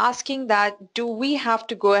she's asking that, do we have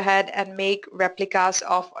to go ahead and make replicas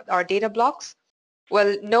of our data blocks?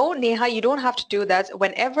 Well, no, Neha, you don't have to do that.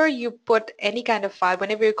 Whenever you put any kind of file,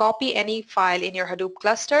 whenever you copy any file in your Hadoop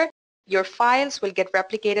cluster, your files will get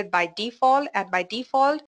replicated by default, and by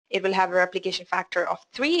default, it will have a replication factor of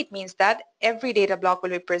 3. It means that every data block will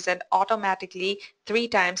be present automatically 3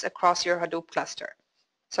 times across your Hadoop cluster.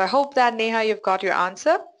 So I hope that, Neha, you've got your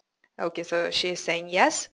answer. Okay, so she is saying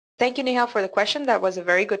yes. Thank you, Neha, for the question. That was a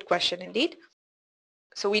very good question indeed.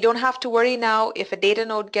 So we don't have to worry now if a data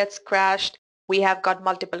node gets crashed. We have got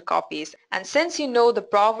multiple copies. And since you know the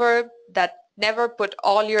proverb that never put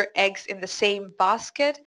all your eggs in the same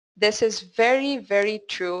basket, this is very, very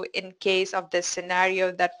true in case of this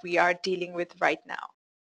scenario that we are dealing with right now.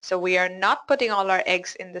 So we are not putting all our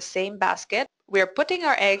eggs in the same basket. We are putting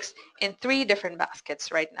our eggs in 3 different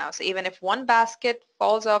baskets right now. So even if one basket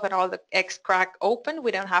falls off and all the eggs crack open,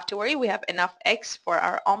 we don't have to worry. We have enough eggs for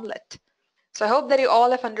our omelet. So I hope that you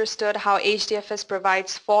all have understood how HDFS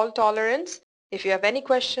provides fault tolerance. If you have any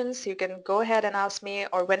questions, you can go ahead and ask me,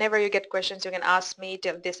 or whenever you get questions, you can ask me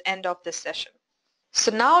till this end of this session. So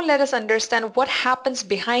now let us understand what happens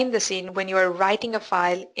behind the scene when you are writing a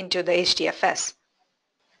file into the HDFS.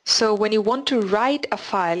 So when you want to write a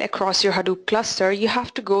file across your Hadoop cluster, you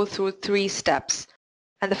have to go through 3 steps.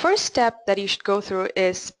 And the first step that you should go through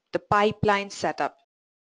is the pipeline setup.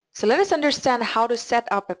 So let us understand how to set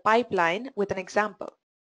up a pipeline with an example.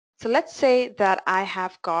 So let's say that I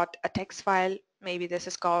have got a text file, maybe this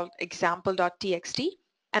is called example.txt,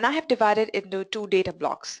 and I have divided it into 2 data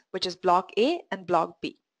blocks, which is block A and block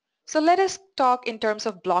B. So let us talk in terms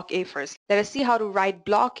of block A first. Let us see how to write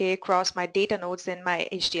block A across my data nodes in my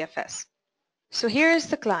HDFS. So here is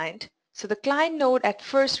the client. So the client node at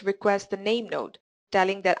first requests the name node,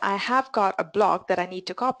 telling that I have got a block that I need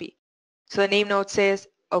to copy. So the name node says,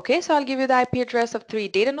 Okay, so I'll give you the IP address of 3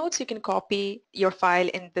 data nodes. You can copy your file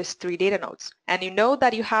in this 3 data nodes. And you know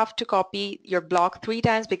that you have to copy your block 3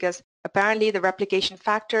 times because apparently the replication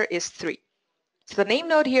factor is 3. So the name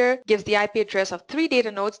node here gives the IP address of 3 data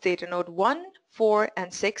nodes, data node 1, 4,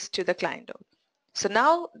 and 6 to the client node. So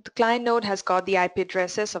now the client node has got the IP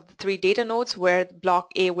addresses of the 3 data nodes where block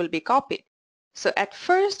A will be copied. So at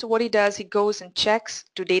first what he does, he goes and checks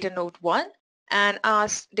to data node 1 and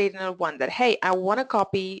asks data node 1 that, hey, I want to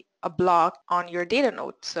copy a block on your data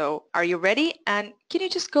node. So are you ready? And can you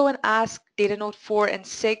just go and ask data node 4 and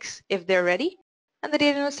 6 if they're ready? And the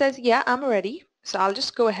data node says, yeah, I'm ready. So I'll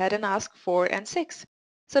just go ahead and ask 4 and 6.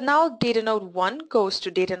 So now data node 1 goes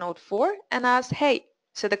to data node 4 and asks, hey,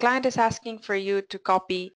 so the client is asking for you to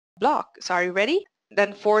copy block. So are you ready?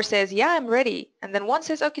 Then 4 says, yeah, I'm ready. And then 1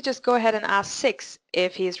 says, okay, just go ahead and ask 6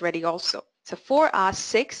 if he is ready also. So 4 asks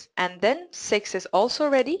 6 and then 6 is also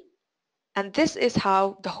ready. And this is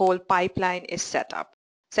how the whole pipeline is set up.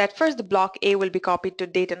 So at first the block A will be copied to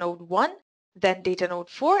data node 1, then data node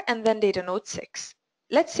 4, and then data node 6.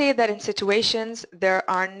 Let's say that in situations there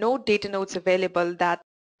are no data nodes available that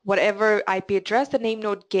whatever IP address the name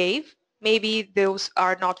node gave, maybe those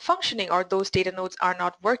are not functioning or those data nodes are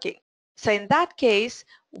not working. So in that case,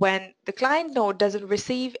 when the client node doesn't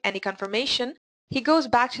receive any confirmation, he goes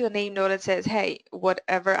back to the name node and says, hey,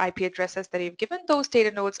 whatever IP addresses that you've given, those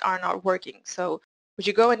data nodes are not working. So would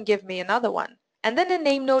you go and give me another one? And then the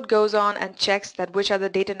name node goes on and checks that which other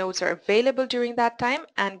data nodes are available during that time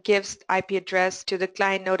and gives IP address to the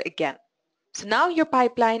client node again. So now your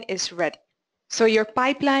pipeline is ready. So your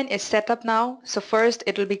pipeline is set up now. So first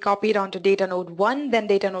it will be copied onto data node 1, then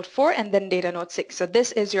data node 4, and then data node 6. So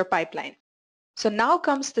this is your pipeline. So now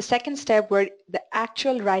comes the second step where the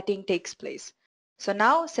actual writing takes place. So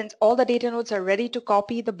now since all the data nodes are ready to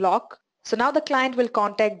copy the block, so now the client will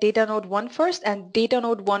contact data node 1 first and data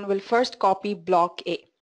node 1 will first copy block A.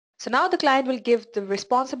 So now the client will give the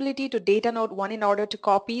responsibility to data node 1 in order to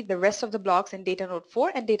copy the rest of the blocks in data node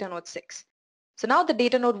 4 and data node 6. So now the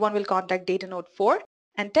data node 1 will contact data node 4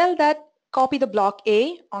 and tell that copy the block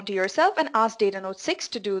A onto yourself and ask data node 6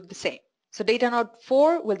 to do the same. So data node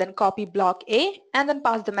 4 will then copy block A and then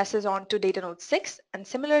pass the message on to data node 6, and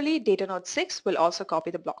similarly data node 6 will also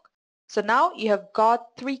copy the block. So now you have got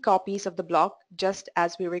 3 copies of the block just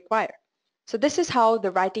as we require. So this is how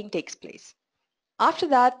the writing takes place. After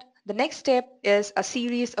that, the next step is a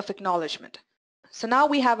series of acknowledgement. So now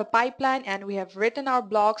we have a pipeline and we have written our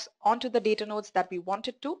blocks onto the data nodes that we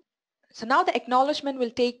wanted to. So now the acknowledgement will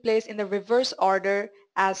take place in the reverse order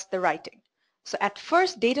as the writing. So at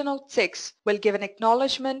first data node 6 will give an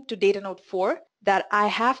acknowledgement to data node 4 that I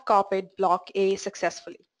have copied block A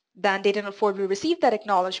successfully. Then data node 4 will receive that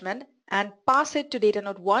acknowledgement and pass it to data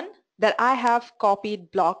node 1 that I have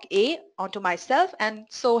copied block A onto myself, and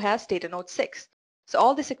so has data node 6. So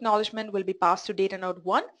all this acknowledgement will be passed to data node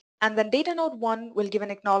 1, and then data node 1 will give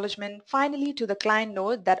an acknowledgement finally to the client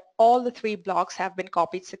node that all the 3 blocks have been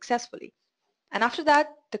copied successfully. And after that,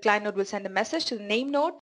 the client node will send a message to the name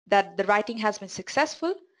node that the writing has been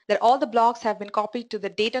successful, that all the blocks have been copied to the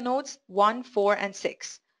data nodes 1, 4, and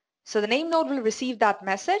 6. So the name node will receive that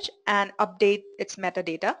message and update its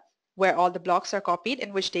metadata where all the blocks are copied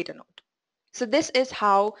in which data node. So this is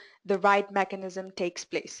how the write mechanism takes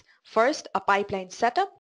place. First, a pipeline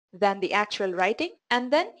setup, then the actual writing,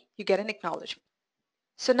 and then you get an acknowledgement.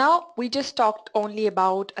 So now we just talked only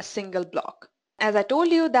about a single block. As I told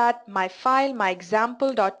you that my file, my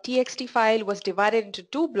example.txt file was divided into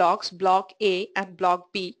 2 blocks, block A and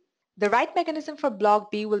block B. The write mechanism for block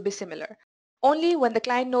B will be similar. Only when the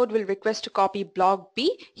client node will request to copy block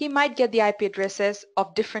B, he might get the IP addresses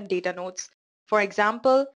of different data nodes. For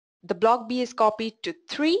example, the block B is copied to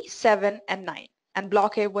 3, 7, and 9, and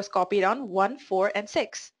block A was copied on 1, 4, and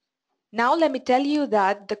 6. Now let me tell you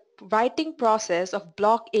that the writing process of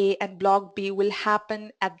block A and block B will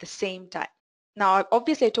happen at the same time. Now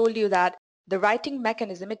obviously I told you that the writing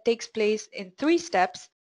mechanism, it takes place in 3 steps.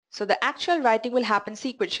 So the actual writing will happen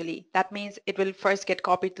sequentially. That means it will first get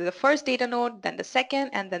copied to the first data node, then the second,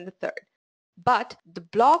 and then the third. But the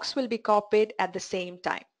blocks will be copied at the same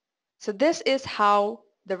time. So this is how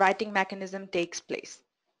the writing mechanism takes place.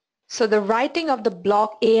 So the writing of the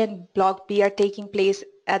block A and block B are taking place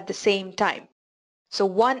at the same time. So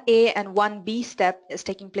 1A and 1B step is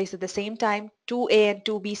taking place at the same time. 2A and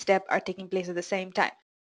 2B step are taking place at the same time.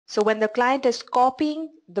 So when the client is copying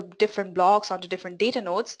the different blocks onto different data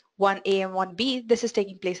nodes, 1A and 1B, this is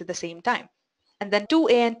taking place at the same time. And then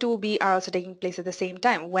 2A and 2B are also taking place at the same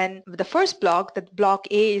time. When the first block, the block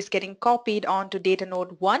A, is getting copied onto data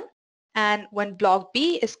node 1, and when block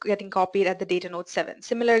B is getting copied at the data node 7.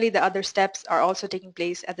 Similarly, the other steps are also taking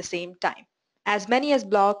place at the same time. As many as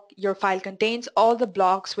block your file contains, all the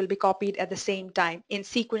blocks will be copied at the same time in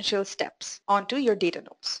sequential steps onto your data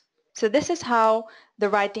nodes. So this is how the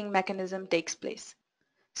writing mechanism takes place.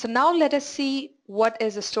 So now let us see what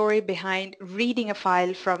is the story behind reading a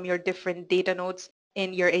file from your different data nodes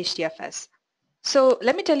in your HDFS. So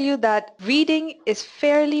let me tell you that reading is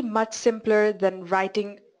fairly much simpler than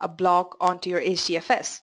writing a block onto your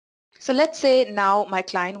HDFS. So let's say now my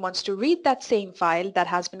client wants to read that same file that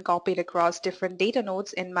has been copied across different data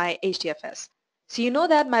nodes in my HDFS. So you know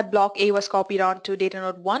that my block A was copied onto data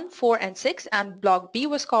node 1, 4, and 6, and block B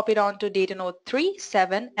was copied onto data node 3,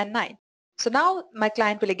 7, and 9. So now my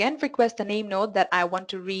client will again request the name node that I want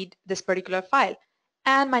to read this particular file.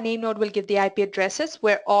 And my name node will give the IP addresses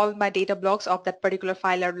where all my data blocks of that particular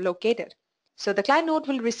file are located. So the client node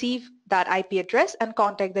will receive that IP address and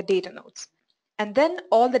contact the data nodes. And then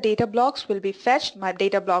all the data blocks will be fetched. My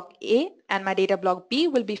data block A and my data block B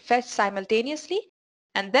will be fetched simultaneously,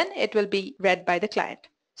 and then it will be read by the client.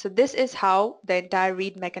 So this is how the entire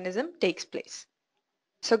read mechanism takes place.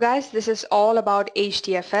 So guys, this is all about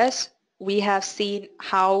HDFS. We have seen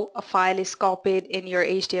how a file is copied in your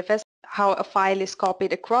HDFS, how a file is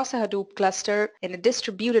copied across a Hadoop cluster in a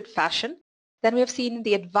distributed fashion. Then we have seen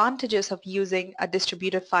the advantages of using a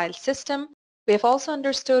distributed file system. We have also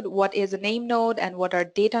understood what is a name node and what are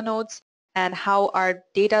data nodes, and how are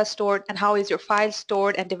data stored and how is your file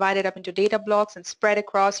stored and divided up into data blocks and spread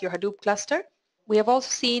across your Hadoop cluster. We have also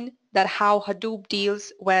seen that how Hadoop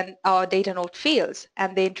deals when our data node fails,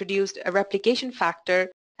 and they introduced a replication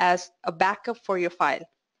factor as a backup for your file.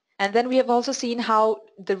 And then we have also seen how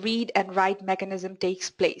the read and write mechanism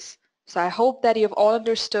takes place. So I hope that you have all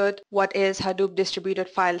understood what is Hadoop distributed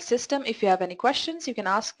file system. If you have any questions, you can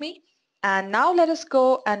ask me. And now let us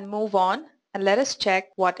go and move on and let us check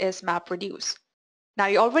what is MapReduce. Now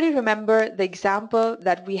you already remember the example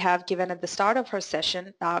that we have given at the start of our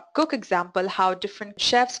session, our cook example, how different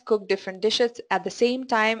chefs cook different dishes at the same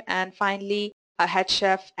time, and finally a head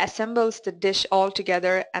chef assembles the dish all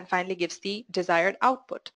together and finally gives the desired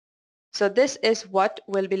output. So this is what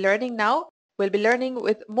we'll be learning now. We'll be learning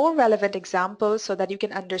with more relevant examples so that you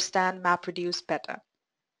can understand MapReduce better.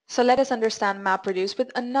 So let us understand MapReduce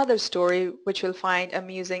with another story which you'll find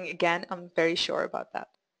amusing again. I'm very sure about that.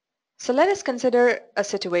 So let us consider a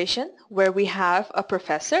situation where we have a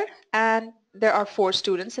professor and there are 4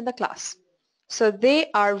 students in the class. So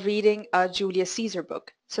they are reading a Julius Caesar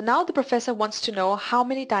book. So now the professor wants to know how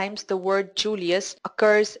many times the word Julius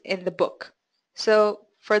occurs in the book. So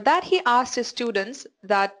for that he asked his students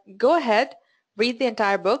that go ahead, read the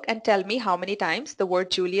entire book and tell me how many times the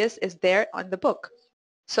word Julius is there on the book.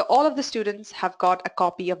 So all of the students have got a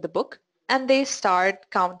copy of the book and they start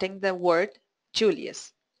counting the word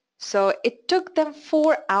Julius. So it took them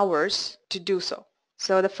 4 hours to do so.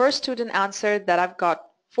 So the first student answered that I've got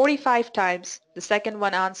 45 times. The second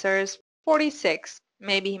one answers 46.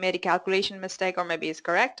 Maybe he made a calculation mistake or maybe he's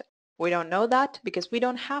correct. We don't know that because we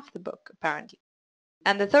don't have the book apparently.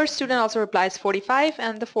 And the third student also replies 45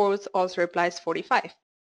 and the fourth also replies 45.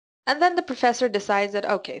 And then the professor decides that,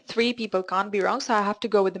 okay, 3 people can't be wrong, so I have to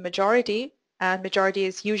go with the majority, and majority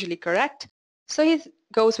is usually correct. So he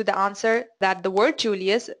goes with the answer that the word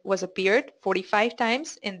Julius was appeared 45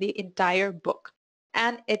 times in the entire book,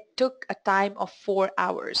 and it took a time of 4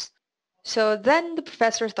 hours. So then the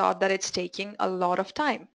professor thought that it's taking a lot of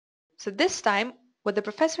time. So this time, what the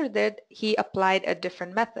professor did, he applied a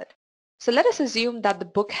different method. So let us assume that the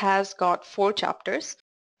book has got 4 chapters.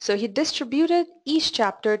 So he distributed each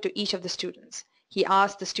chapter to each of the students. He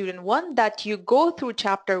asked the student 1 that you go through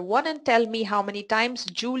chapter 1 and tell me how many times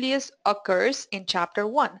Julius occurs in chapter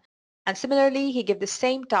 1. And similarly, he gave the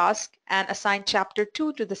same task and assigned chapter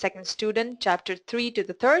 2 to the second student, chapter 3 to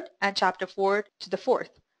the third, and chapter 4 to the fourth.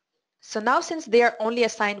 So now since they are only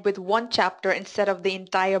assigned with 1 chapter instead of the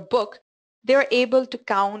entire book, they're able to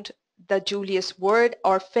count the Julius word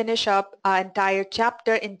or finish up an entire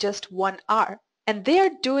chapter in just 1 hour. And they are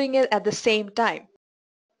doing it at the same time.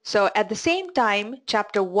 So at the same time,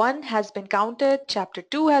 chapter 1 has been counted, chapter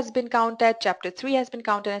 2 has been counted, chapter 3 has been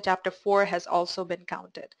counted, and chapter 4 has also been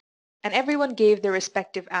counted. And everyone gave their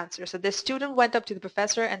respective answers. So this student went up to the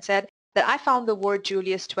professor and said that I found the word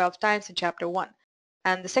Julius 12 times in chapter 1.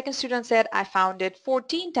 And the second student said I found it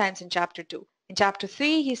 14 times in chapter 2. In chapter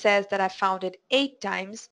 3, he says that I found it 8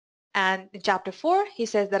 times. And in chapter 4, he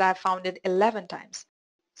says that I found it 11 times.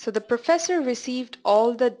 So the professor received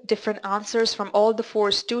all the different answers from all the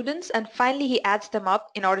 4 students, and finally he adds them up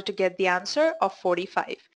in order to get the answer of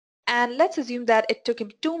 45. And let's assume that it took him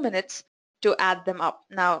 2 minutes to add them up.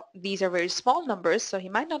 Now, these are very small numbers, so he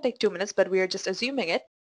might not take 2 minutes, but we are just assuming it.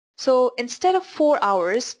 So instead of 4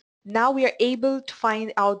 hours, now we are able to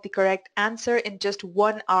find out the correct answer in just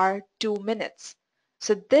 1 hour, 2 minutes.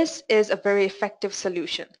 So this is a very effective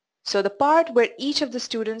solution. So the part where each of the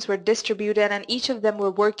students were distributed and each of them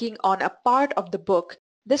were working on a part of the book,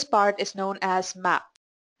 this part is known as map.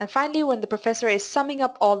 And finally, when the professor is summing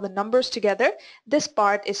up all the numbers together, this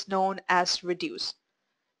part is known as reduce.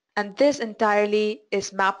 And this entirely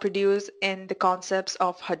is MapReduce in the concepts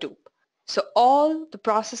of Hadoop. So all the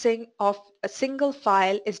processing of a single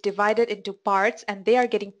file is divided into parts and they are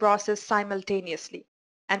getting processed simultaneously.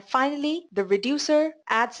 And finally, the reducer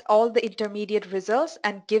adds all the intermediate results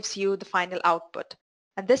and gives you the final output.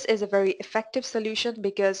 And this is a very effective solution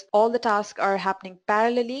because all the tasks are happening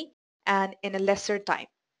parallelly and in a lesser time.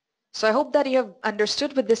 So I hope that you have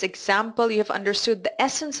understood with this example, you have understood the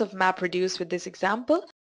essence of MapReduce with this example.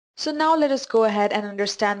 So now let us go ahead and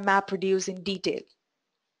understand MapReduce in detail.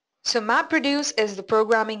 So MapReduce is the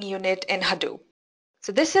programming unit in Hadoop.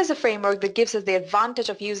 So this is a framework that gives us the advantage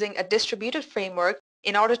of using a distributed framework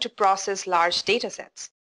in order to process large data sets.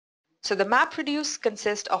 So the MapReduce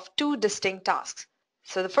consists of two distinct tasks.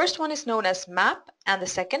 So the first one is known as map and the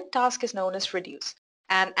second task is known as reduce.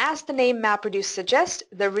 And as the name MapReduce suggests,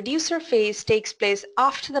 the reducer phase takes place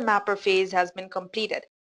after the mapper phase has been completed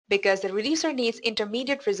because the reducer needs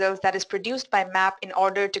intermediate results that is produced by map in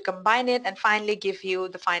order to combine it and finally give you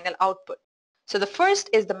the final output. So the first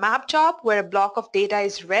is the map job where a block of data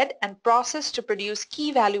is read and processed to produce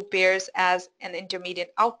key value pairs as an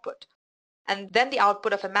intermediate output. And then the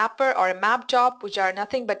output of a mapper or a map job, which are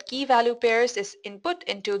nothing but key value pairs, is input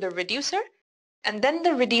into the reducer. And then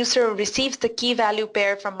the reducer receives the key value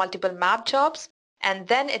pair from multiple map jobs, and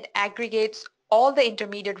then it aggregates all the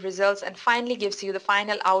intermediate results and finally gives you the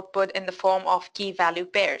final output in the form of key value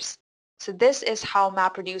pairs. So this is how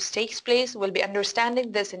MapReduce takes place. We'll be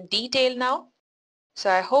understanding this in detail now. So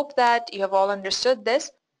I hope that you have all understood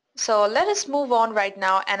this. So let us move on right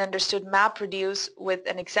now and understood MapReduce with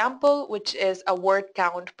an example, which is a word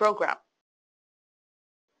count program.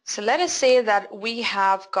 So let us say that we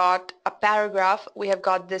have got a paragraph, we have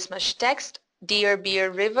got this much text, dear beer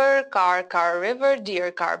river, car river,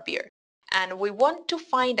 dear car beer. And we want to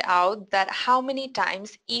find out that how many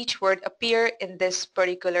times each word appear in this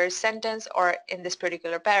particular sentence or in this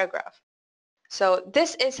particular paragraph. So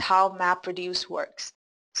this is how MapReduce works.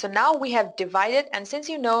 So now we have divided, and since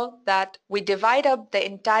you know that we divide up the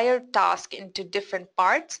entire task into different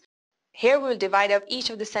parts, here we will divide up each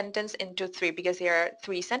of the sentence into three because there are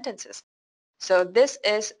three sentences. So this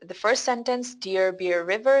is the first sentence, dear beer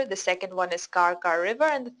river, the second one is car river,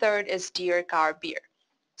 and the third is dear car beer.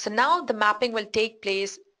 So now the mapping will take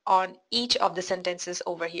place on each of the sentences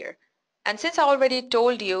over here. And since I already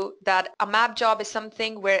told you that a map job is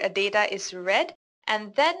something where a data is read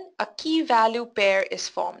and then a key value pair is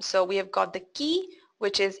formed. So we have got the key,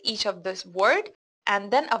 which is each of this word,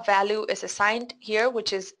 and then a value is assigned here,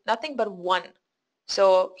 which is nothing but 1.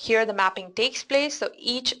 So here the mapping takes place. So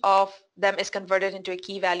each of them is converted into a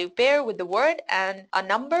key value pair with the word and a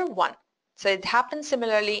number 1. So it happens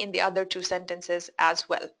similarly in the other two sentences as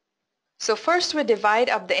well. So first we divide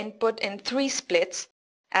up the input in 3 splits.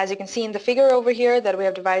 As you can see in the figure over here that we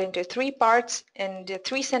have divided into 3 parts in the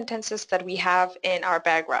 3 sentences that we have in our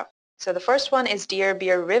paragraph. So the first one is dear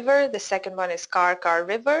beer river, the second one is car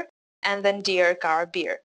river, and then dear car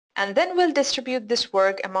beer. And then we'll distribute this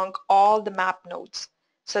work among all the map nodes.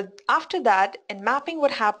 So after that, in mapping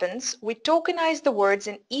what happens, we tokenize the words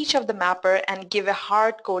in each of the mapper and give a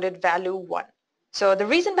hard-coded value 1. So the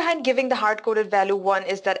reason behind giving the hard-coded value 1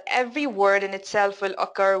 is that every word in itself will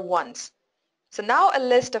occur once. So now a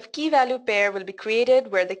list of key value pair will be created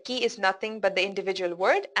where the key is nothing but the individual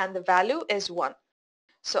word and the value is 1.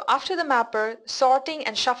 So after the mapper, sorting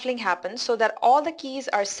and shuffling happens so that all the keys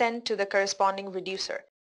are sent to the corresponding reducer.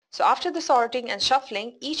 So after the sorting and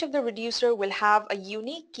shuffling, each of the reducer will have a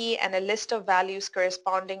unique key and a list of values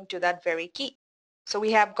corresponding to that very key. So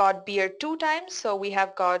we have got beer 2 times, so we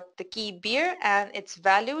have got the key beer and its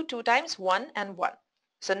value 2 times 1 and 1.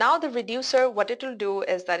 So now the reducer, what it will do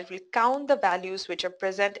is that it will count the values which are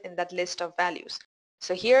present in that list of values.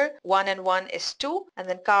 So here 1 and 1 is 2, and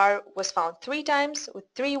then car was found 3 times with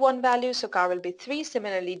 3 1 values, so car will be 3,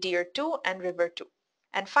 similarly deer 2 and river 2.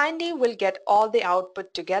 And finally we'll get all the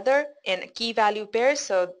output together in a key value pair.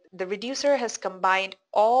 So the reducer has combined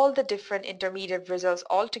all the different intermediate results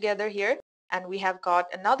all together here, and we have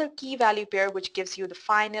got another key value pair which gives you the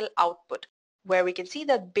final output, where we can see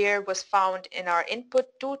that bear was found in our input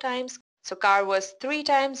 2 times, so car was 3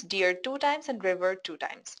 times, deer 2 times, and river 2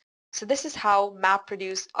 times. So this is how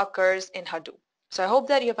MapReduce occurs in Hadoop. So I hope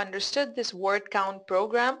that you have understood this word count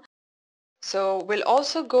program. So we'll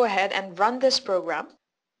also go ahead and run this program.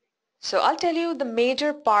 So I'll tell you the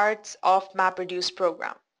major parts of MapReduce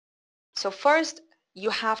program. So first, you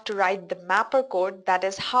have to write the mapper code, that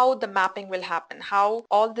is how the mapping will happen, how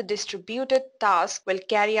all the distributed tasks will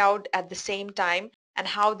carry out at the same time and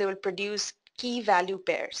how they will produce key value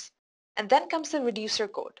pairs. And then comes the reducer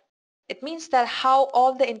code. It means that how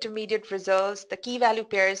all the intermediate results, the key value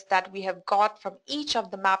pairs that we have got from each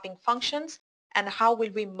of the mapping functions, and how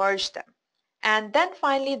will we merge them. And then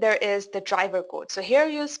finally there is the driver code. So here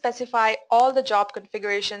you specify all the job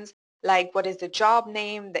configurations like what is the job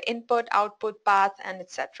name, the input, output path, and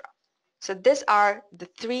etc. So these are the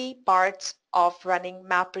three parts of running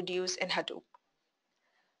MapReduce in Hadoop.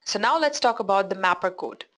 So now let's talk about the mapper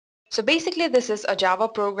code. So basically this is a Java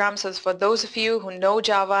program. So for those of you who know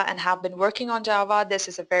Java and have been working on Java, this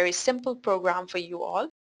is a very simple program for you all.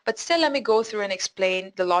 But still, let me go through and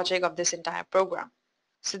explain the logic of this entire program.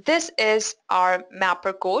 So this is our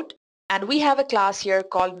mapper code, and we have a class here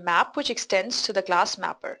called map, which extends to the class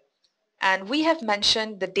mapper. And we have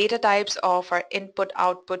mentioned the data types of our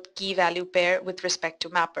input-output key value pair with respect to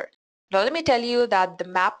mapper. Now let me tell you that the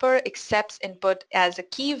mapper accepts input as a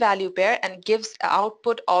key value pair and gives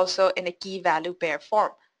output also in a key value pair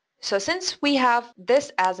form. So since we have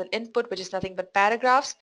this as an input, which is nothing but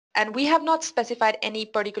paragraphs, and we have not specified any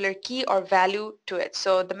particular key or value to it.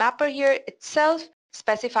 So the mapper here itself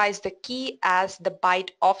specifies the key as the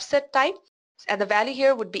byte offset type, and the value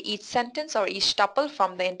here would be each sentence or each tuple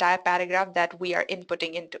from the entire paragraph that we are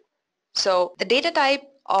inputting into. So the data type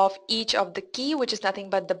of each of the key, which is nothing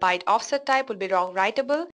but the byte offset type, will be wrong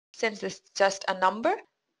writable since this is just a number.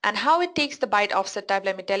 And how it takes the byte offset type,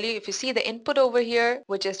 let me tell you, if you see the input over here,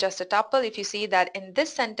 which is just a tuple, if you see that in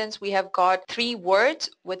this sentence we have got 3 words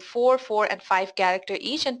with 4, 4 and 5 character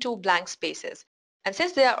each and 2 blank spaces. And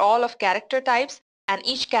since they are all of character types and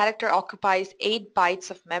each character occupies 8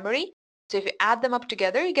 bytes of memory, so if you add them up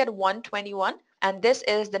together you get 121, and this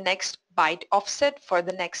is the next byte offset for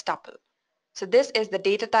the next tuple. So this is the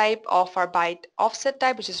data type of our byte offset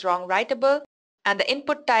type, which is wrong writable, and the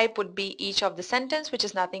input type would be each of the sentence, which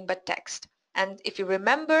is nothing but text. And if you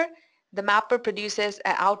remember, the mapper produces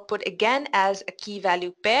an output again as a key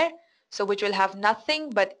value pair, so which will have nothing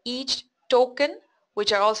but each token,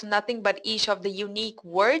 which are also nothing but each of the unique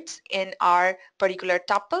words in our particular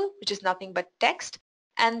tuple, which is nothing but text.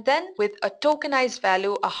 And then with a tokenized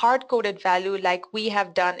value, a hard-coded value like we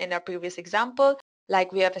have done in our previous example,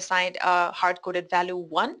 like we have assigned a hard-coded value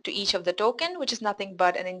 1 to each of the token, which is nothing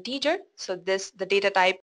but an integer. So the data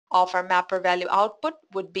type of our mapper value output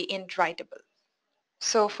would be int writable.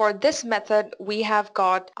 So for this method, we have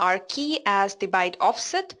got our key as the byte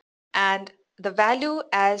offset and the value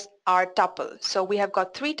as our tuple. So we have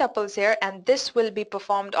got 3 tuples here, and this will be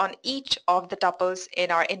performed on each of the tuples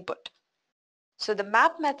in our input. So the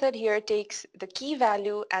map method here takes the key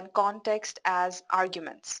value and context as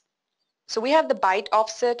arguments. So we have the byte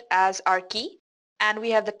offset as our key, and we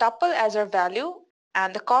have the tuple as our value,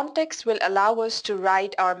 and the context will allow us to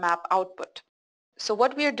write our map output. So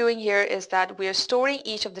what we are doing here is that we are storing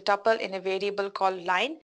each of the tuple in a variable called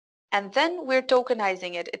line, and then we're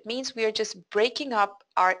tokenizing it. It means we are just breaking up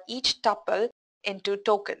our each tuple into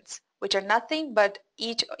tokens, which are nothing but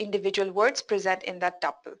each individual words present in that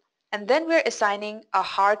tuple. And then we're assigning a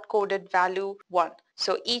hard-coded value 1.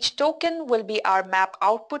 So each token will be our map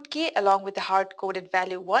output key along with the hard-coded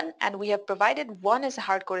value 1, and we have provided 1 as a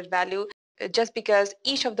hard-coded value just because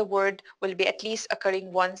each of the word will be at least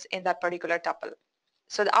occurring once in that particular tuple.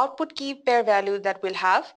 So the output key pair value that we'll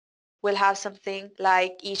have something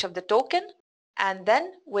like each of the token and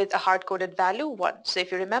then with a hard-coded value 1. So if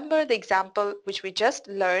you remember the example which we just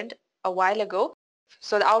learned a while ago,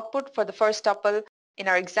 so the output for the first tuple in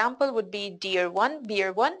our example would be deer 1,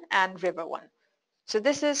 beer 1, and river 1. So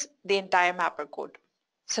this is the entire mapper code.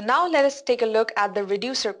 So now let us take a look at the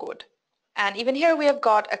reducer code. And even here we have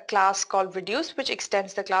got a class called reduce, which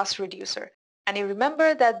extends the class reducer. And you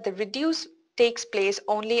remember that the reduce takes place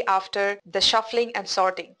only after the shuffling and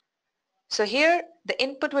sorting. So here the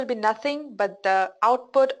input will be nothing but the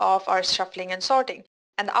output of our shuffling and sorting.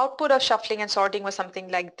 And the output of shuffling and sorting was something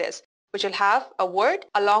like this, which will have a word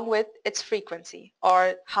along with its frequency,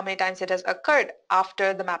 or how many times it has occurred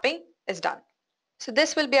after the mapping is done. So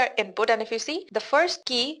this will be our input, and if you see the first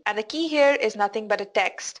key, and the key here is nothing but a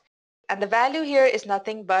text, and the value here is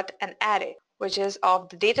nothing but an array, which is of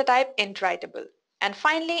the data type int writable. And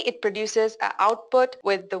finally it produces an output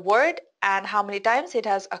with the word and how many times it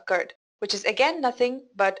has occurred. which is again nothing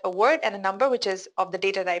but a word and a number which is of the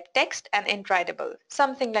data type text and int writable,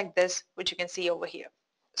 something like this, which you can see over here.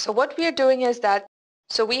 So what we are doing is that,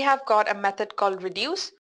 so we have got a method called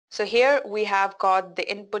reduce. So here we have got the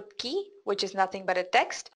input key, which is nothing but a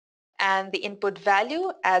text, and the input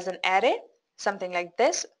value as an array, something like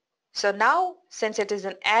this. So now, since it is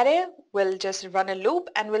an array, we'll just run a loop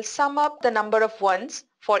and we'll sum up the number of ones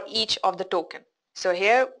for each of the token. So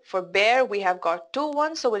here for bear, we have got 2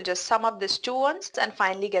 ones, so we'll just sum up these 2 ones and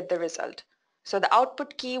finally get the result. So the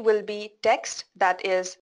output key will be text, that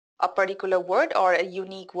is a particular word or a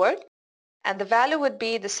unique word, and the value would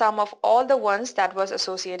be the sum of all the ones that was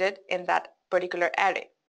associated in that particular array.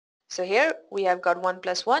 So here we have got 1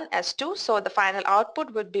 plus 1 as 2, so the final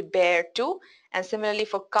output would be bear 2, and similarly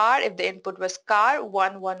for car, if the input was car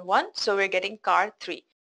 1 1 1, so we're getting car 3.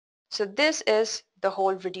 So this is the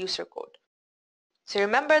whole reducer code. So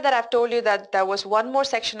remember that I've told you that there was one more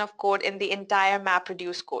section of code in the entire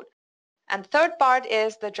MapReduce code, and the third part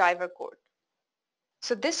is the driver code.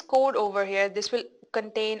 So this code over here, this will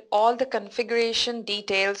contain all the configuration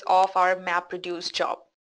details of our MapReduce job.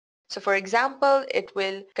 So for example, it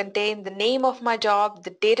will contain the name of my job,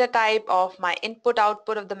 the data type of my input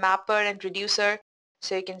output of the mapper and reducer.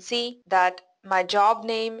 So you can see that my job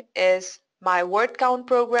name is my word count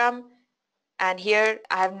program, and here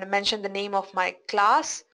I have mentioned the name of my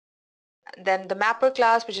class, then the mapper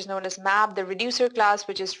class, which is known as map, the reducer class,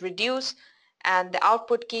 which is reduce, and the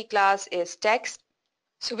output key class is text.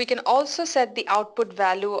 So we can also set the output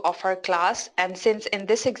value of our class, and since in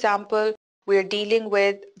this example we're dealing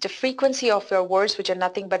with the frequency of your words, which are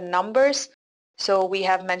nothing but numbers, so we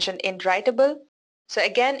have mentioned int writable. So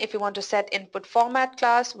again, if you want to set input format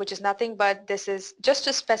class, which is nothing but this is just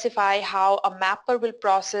to specify how a mapper will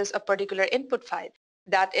process a particular input file.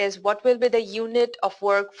 That is, what will be the unit of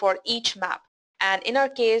work for each map. And in our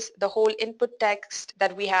case, the whole input text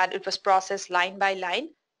that we had, it was processed line by line.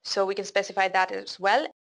 So we can specify that as well.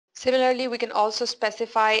 Similarly, we can also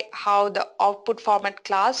specify how the output format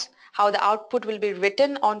class, how the output will be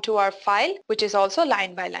written onto our file, which is also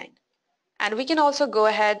line by line. And we can also go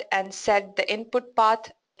ahead and set the input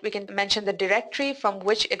path. We can mention the directory from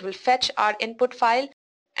which it will fetch our input file.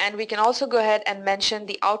 And we can also go ahead and mention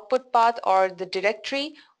the output path or the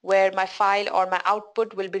directory where my file or my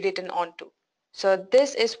output will be written onto. So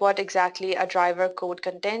this is what exactly a driver code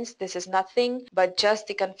contains. This is nothing but just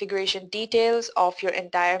the configuration details of your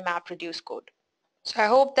entire MapReduce code. So I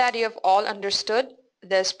hope that you have all understood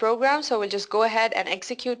this program. So we'll just go ahead and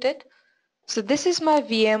execute it. So this is my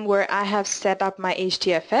VM where I have set up my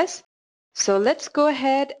HDFS. So let's go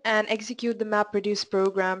ahead and execute the MapReduce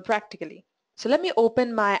program practically. So let me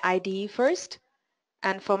open my IDE first.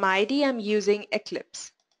 And for my IDE, I'm using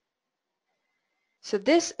Eclipse. So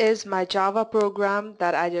this is my Java program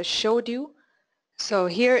that I just showed you. So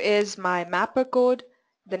here is my mapper code,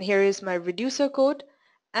 then here is my reducer code,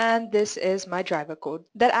 and this is my driver code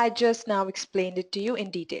that I just now explained it to you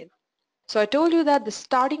in detail. So I told you that the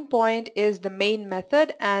starting point is the main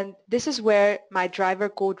method, and this is where my driver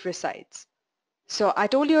code resides. So I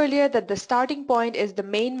told you earlier that the starting point is the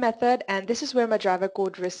main method, and this is where my driver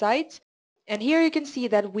code resides. And here you can see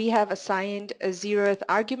that we have assigned a 0th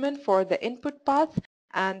argument for the input path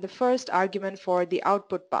and the first argument for the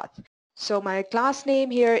output path. So my class name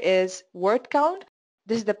here is word count.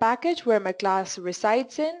 This is the package where my class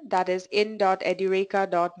resides in, that is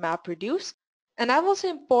in.edureka.mapreduce. And I've also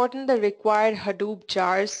imported the required Hadoop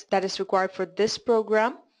jars that is required for this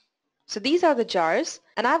program. So these are the jars,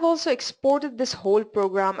 and I've also exported this whole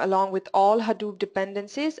program along with all Hadoop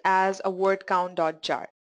dependencies as a word count.jar.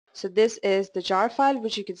 So this is the jar file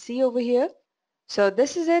which you can see over here. So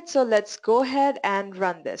this is it. So let's go ahead and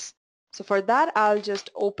run this. So for that, I'll just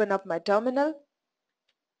open up my terminal.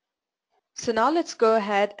 So now let's go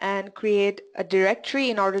ahead and create a directory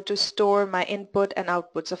in order to store my input and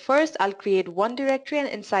output. So first I'll create one directory, and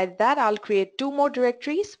inside that I'll create 2 more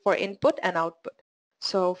directories for input and output.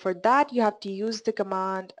 So for that you have to use the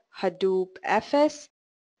command Hadoop fs,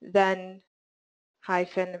 then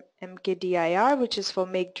 -mkdir, which is for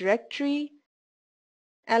make directory,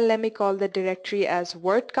 and let me call the directory as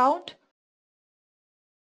word count.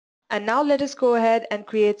 And now let us go ahead and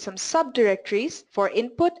create some subdirectories for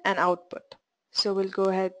input and output. So we'll go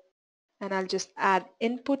ahead and I'll just add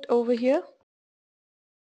input over here.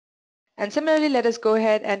 And similarly, let us go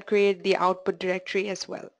ahead and create the output directory as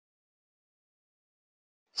well.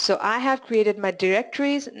 So I have created my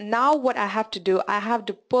directories. Now what I have to do, I have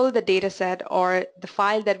to pull the dataset or the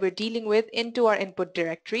file that we're dealing with into our input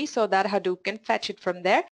directory so that Hadoop can fetch it from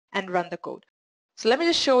there and run the code. So let me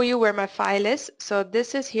just show you where my file is. So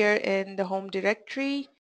this is here in the home directory.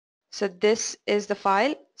 So this is the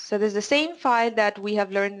file. So this is the same file that we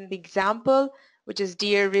have learned in the example, which is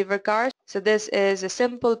Dear River Car. So this is a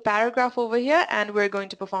simple paragraph over here, and we're going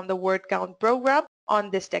to perform the word count program on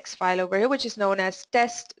this text file over here, which is known as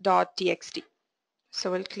test.txt.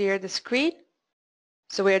 So we'll clear the screen.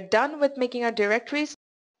 So we're done with making our directories.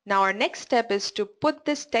 Now our next step is to put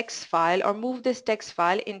this text file or move this text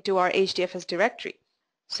file into our HDFS directory.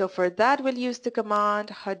 So for that we'll use the command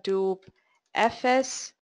Hadoop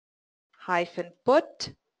fs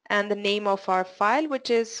 -put and the name of our file, which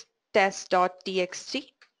is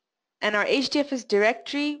test.txt, and our HDFS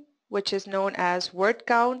directory, which is known as word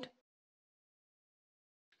count,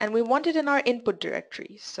 and we want it in our input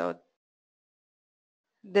directory. So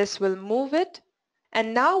this will move it.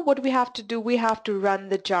 And now what we have to do, we have to run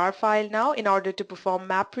the jar file now in order to perform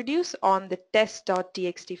MapReduce on the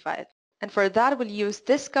test.txt file. And for that we'll use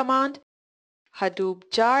this command, Hadoop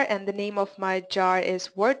jar, and the name of my jar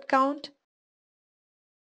is word count.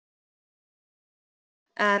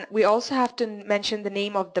 And we also have to mention the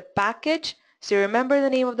name of the package. So remember the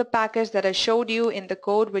name of the package that I showed you in the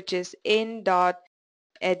code, which is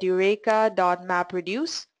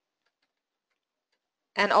in.edureka.mapreduce.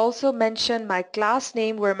 And also mention my class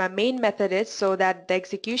name where my main method is, so that the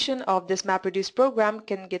execution of this MapReduce program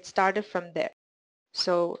can get started from there.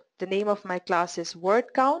 So the name of my class is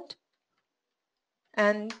word count,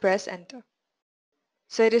 and press enter.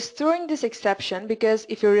 So it is throwing this exception because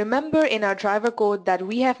if you remember in our driver code that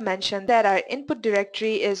we have mentioned that our input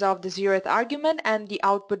directory is of the 0th argument and the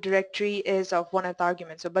output directory is of 1th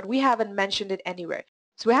argument. So, but we haven't mentioned it anywhere.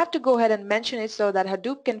 So we have to go ahead and mention it so that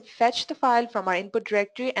Hadoop can fetch the file from our input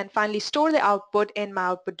directory and finally store the output in my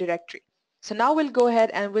output directory. So now we'll go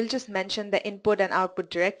ahead and we'll just mention the input and output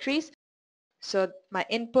directories. So my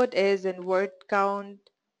input is in word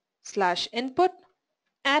count/input.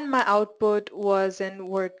 And my output was in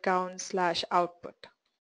word count/output.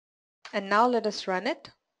 And now let us run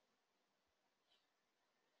it.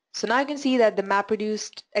 So now you can see that the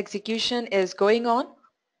MapReduce execution is going on.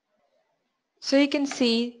 So you can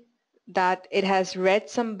see that it has read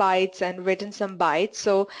some bytes and written some bytes.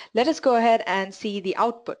 So let us go ahead and see the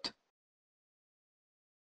output.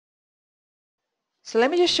 So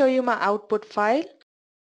let me just show you my output file.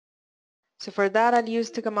 So for that I'll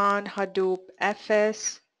use the command Hadoop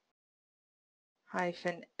fs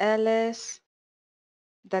 -ls.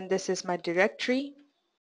 Then this is my directory.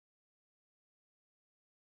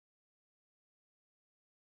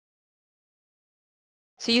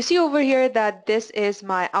 So you see over here that this is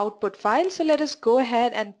my output file. So let us go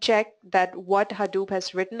ahead and check that what Hadoop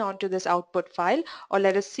has written onto this output file, or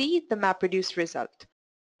let us see the MapReduce result.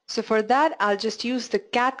 So for that, I'll just use the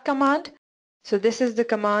cat command. So this is the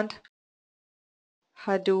command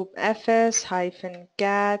Hadoop fs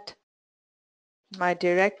 -cat, my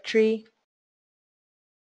directory,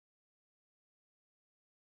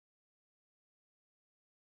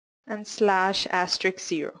 and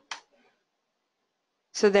 /*0.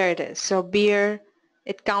 So there it is. So beer,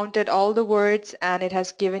 it counted all the words and it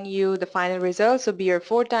has given you the final result. So beer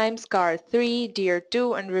 4 times, car 3, deer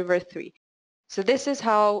 2, and river 3. So this is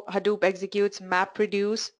how Hadoop executes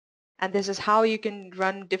MapReduce, and this is how you can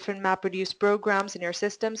run different MapReduce programs in your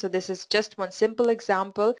system. So this is just one simple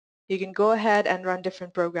example. You can go ahead and run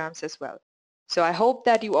different programs as well. So I hope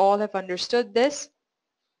that you all have understood this.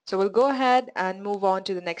 So we'll go ahead and move on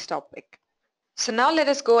to the next topic. So now let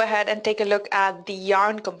us go ahead and take a look at the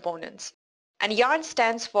YARN components. And YARN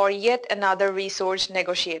stands for Yet Another Resource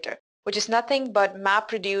Negotiator, which is nothing but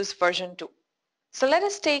MapReduce version 2. So let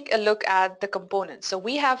us take a look at the components. So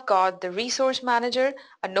we have got the resource manager,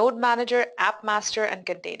 a node manager, app master, and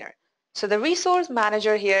container. So the resource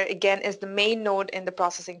manager here again is the main node in the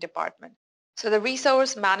processing department. So the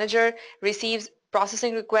resource manager receives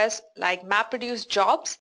processing requests like MapReduce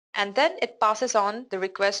jobs, and then it passes on the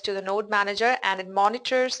request to the node manager and it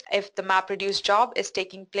monitors if the MapReduce job is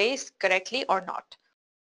taking place correctly or not.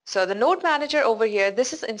 So the node manager over here,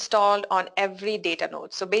 this is installed on every data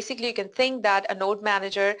node. So basically you can think that a node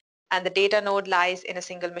manager and the data node lies in a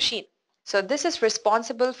single machine. So this is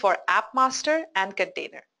responsible for app master and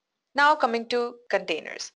container. Now coming to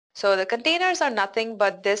containers. So the containers are nothing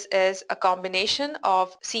but this is a combination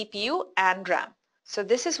of CPU and RAM. So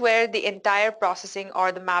this is where the entire processing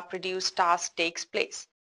or the MapReduce task takes place.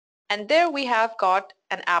 And there we have got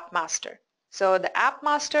an app master. So the app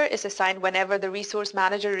master is assigned whenever the resource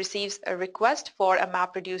manager receives a request for a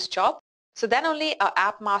MapReduce job. So then only an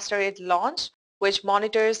app master is launched, which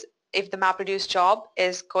monitors if the MapReduce job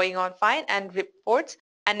is going on fine and reports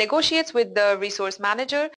and negotiates with the resource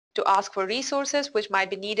manager to ask for resources which might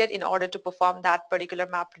be needed in order to perform that particular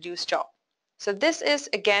MapReduce job. So this is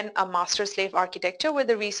again a master-slave architecture where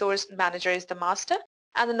the resource manager is the master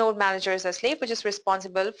and the node manager is a slave, which is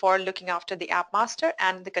responsible for looking after the app master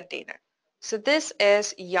and the container. So this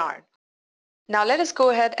is yarn. Now let us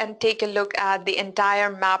go ahead and take a look at the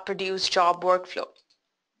entire MapReduce job workflow.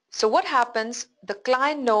 So what happens? The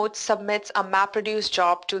client node submits a MapReduce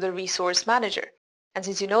job to the resource manager. And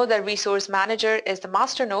since you know that resource manager is the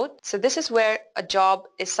master node, so this is where a job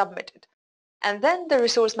is submitted. And then the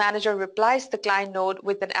resource manager replies the client node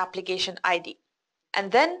with an application ID.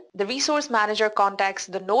 And then the resource manager contacts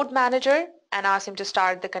the node manager and asks him to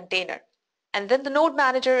start the container. And then the node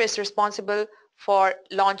manager is responsible for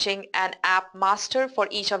launching an app master for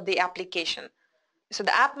each of the application. So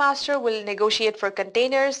the app master will negotiate for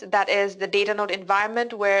containers, that is the data node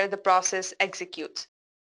environment where the process executes.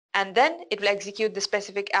 And then it will execute the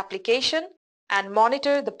specific application and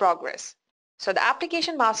monitor the progress. So the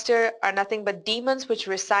application master are nothing but daemons which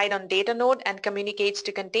reside on data node and communicates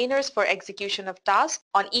to containers for execution of tasks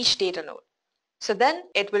on each data node. So then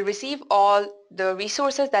it will receive all the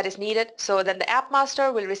resources that is needed. So then the app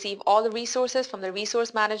master will receive all the resources from the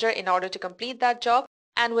resource manager in order to complete that job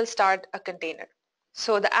and will start a container.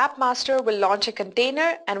 So the app master will launch a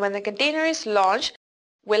container, and when the container is launched,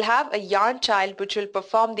 we'll have a yarn child which will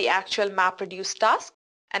perform the actual MapReduce task,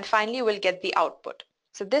 and finally we'll get the output.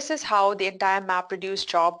 So this is how the entire MapReduce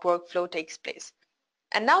job workflow takes place.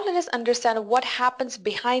 And now let us understand what happens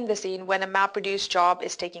behind the scene when a MapReduce job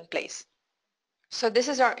is taking place. So this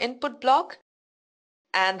is our input block,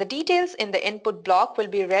 and the details in the input block will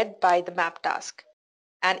be read by the map task.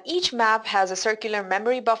 And each map has a circular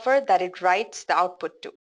memory buffer that it writes the output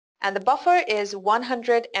to. And the buffer is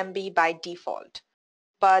 100 MB by default.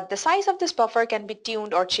 But the size of this buffer can be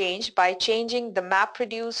tuned or changed by changing the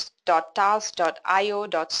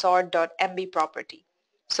MapReduce.task.io.sort.mb property.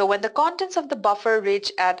 So when the contents of the buffer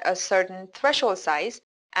reach at a certain threshold size,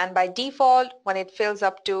 and by default when it fills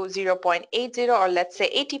up to 0.80 or let's say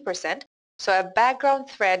 80%, so a background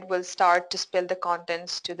thread will start to spill the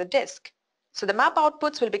contents to the disk. So the map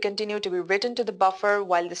outputs will be continued to be written to the buffer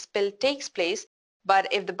while the spill takes place, but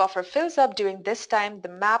if the buffer fills up during this time, the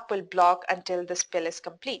map will block until the spill is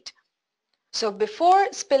complete. So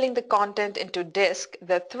before spilling the content into disk,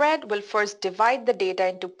 the thread will first divide the data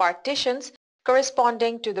into partitions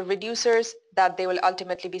corresponding to the reducers that they will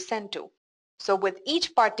ultimately be sent to. So with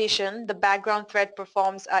each partition, the background thread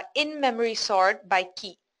performs an in-memory sort by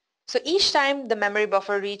key. So each time the memory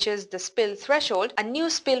buffer reaches the spill threshold, a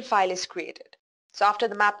new spill file is created. So after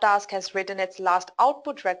the map task has written its last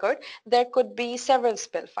output record, there could be several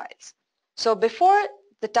spill files. So before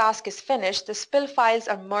the task is finished, the spill files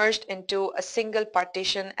are merged into a single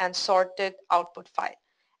partition and sorted output file.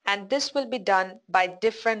 And this will be done by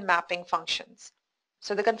different mapping functions.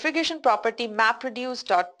 So the configuration property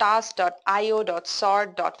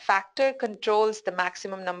MapReduce.task.io.sort.factor controls the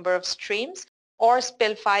maximum number of streams or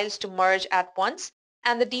spill files to merge at once,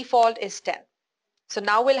 and the default is 10. So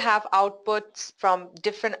now we'll have outputs from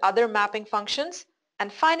different other mapping functions,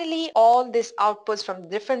 and finally all these outputs from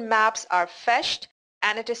different maps are fetched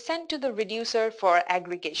and it is sent to the reducer for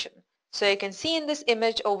aggregation. So you can see in this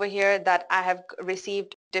image over here that I have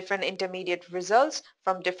received different intermediate results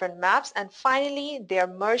from different maps, and finally they are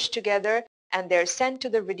merged together and they're sent to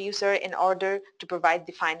the reducer in order to provide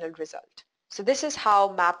the final result. So this is how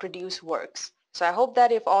MapReduce works. So I hope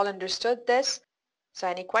that you've all understood this. So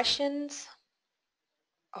any questions?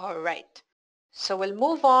 All right. So we'll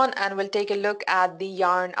move on and we'll take a look at the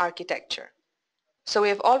yarn architecture. So we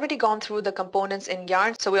have already gone through the components in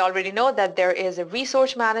yarn. So we already know that there is a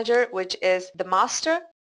resource manager, which is the master.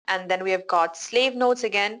 And then we have got slave nodes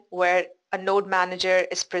again, where a node manager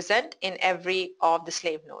is present in every of the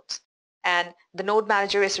slave nodes. And the node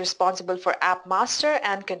manager is responsible for app master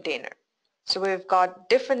and container. So we've got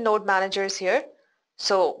different node managers here.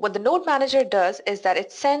 So what the node manager does is that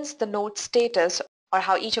it sends the node status or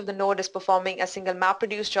how each of the node is performing a single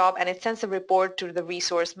MapReduce job, and it sends a report to the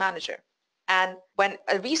resource manager. And when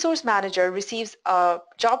a resource manager receives a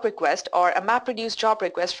job request or a MapReduce job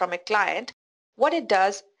request from a client, what it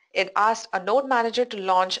does, it asks a node manager to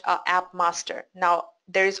launch an app master. Now,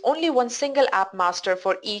 there is only one single app master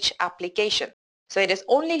for each application. So it is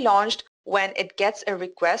only launched when it gets a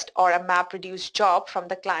request or a MapReduce job from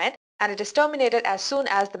the client, and it is terminated as soon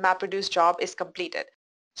as the MapReduce job is completed.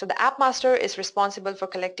 So the app master is responsible for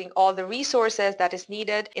collecting all the resources that is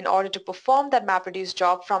needed in order to perform that MapReduce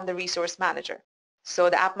job from the resource manager. So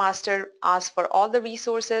the app master asks for all the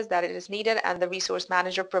resources that it is needed, and the resource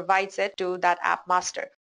manager provides it to that app master.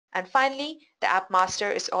 And finally, the app master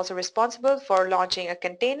is also responsible for launching a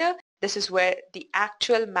container This is where the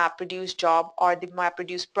actual MapReduce job or the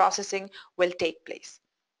MapReduce processing will take place.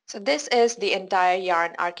 So this is the entire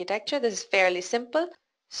yarn architecture. This is fairly simple.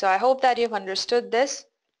 So I hope that you've understood this.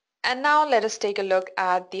 And now let us take a look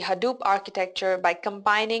at the Hadoop architecture by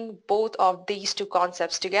combining both of these two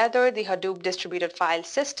concepts together, the Hadoop distributed file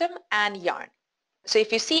system and yarn. So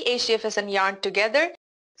if you see HDFS and yarn together,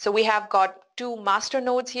 so we have got two master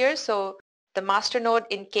nodes here. So the master node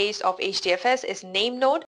in case of HDFS is name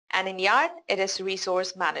node, and in yarn it is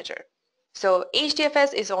resource manager. So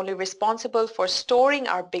HDFS is only responsible for storing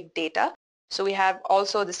our big data. So we have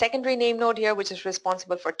also the secondary name node here, which is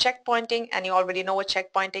responsible for checkpointing, and you already know what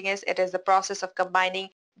checkpointing is. It is the process of combining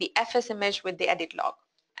the FS image with the edit log.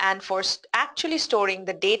 And for actually storing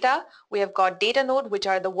the data, we have got data node, which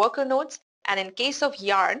are the worker nodes. And in case of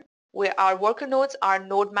yarn, where our worker nodes are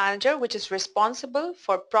node manager, which is responsible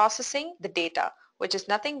for processing the data, which is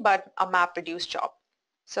nothing but a MapReduce job.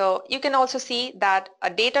 So you can also see that a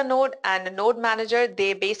data node and a node manager,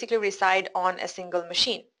 they basically reside on a single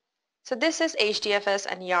machine. So this is HDFS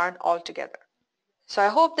and yarn all together. So I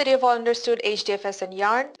hope that you've all understood HDFS and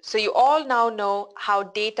yarn. So you all now know how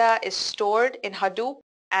data is stored in Hadoop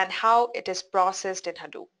and how it is processed in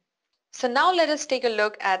Hadoop. So now let us take a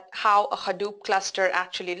look at how a Hadoop cluster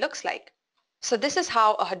actually looks like. So this is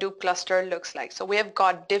how a Hadoop cluster looks like. So we have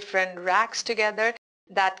got different racks together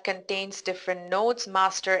that contains different nodes,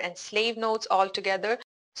 master and slave nodes all together.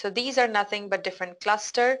 So these are nothing but different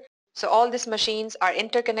cluster. So all these machines are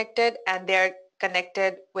interconnected and they're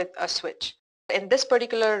connected with a switch. In this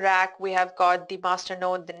particular rack, we have got the master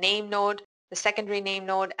node, the name node, the secondary name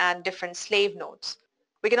node, and different slave nodes.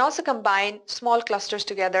 We can also combine small clusters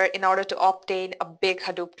together in order to obtain a big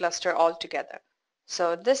Hadoop cluster altogether.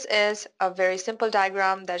 So this is a very simple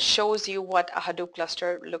diagram that shows you what a Hadoop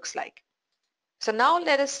cluster looks like. So now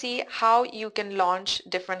let us see how you can launch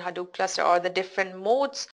different Hadoop cluster or the different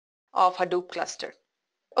modes of Hadoop cluster.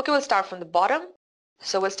 Okay, we'll start from the bottom.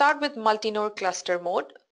 So we'll start with multi-node cluster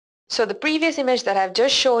mode. So the previous image that I've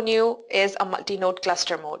just shown you is a multi-node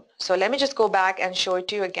cluster mode. So let me just go back and show it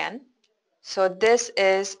to you again. So this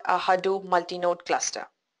is a Hadoop multi-node cluster.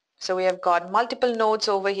 So we have got multiple nodes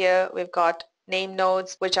over here. We've got name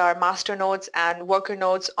nodes, which are master nodes, and worker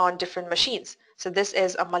nodes on different machines. So this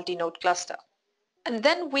is a multi-node cluster. And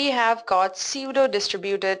then we have got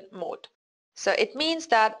pseudo-distributed mode. So it means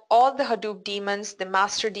that all the Hadoop daemons, the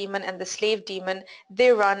master daemon and the slave daemon,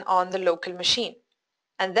 they run on the local machine.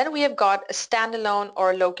 And then we have got a standalone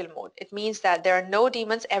or local mode. It means that there are no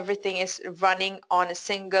daemons, everything is running on a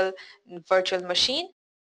single virtual machine.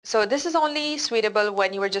 So this is only suitable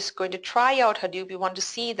when you are just going to try out Hadoop. You want to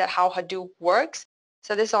see that how Hadoop works.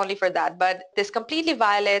 So this is only for that. But this completely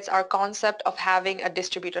violates our concept of having a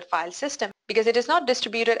distributed file system because it is not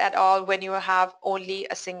distributed at all when you have only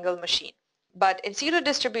a single machine. But in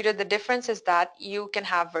pseudo-distributed, the difference is that you can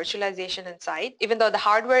have virtualization inside. Even though the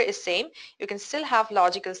hardware is same, you can still have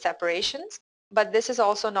logical separations. But this is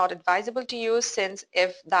also not advisable to use since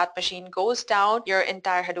if that machine goes down, your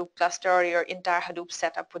entire Hadoop cluster or your entire Hadoop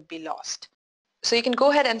setup would be lost. So you can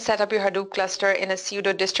go ahead and set up your Hadoop cluster in a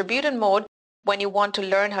pseudo-distributed mode when you want to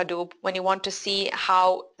learn Hadoop, when you want to see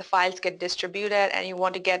how the files get distributed and you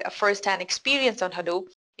want to get a first-hand experience on Hadoop.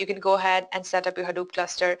 You can go ahead and set up your Hadoop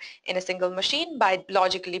cluster in a single machine by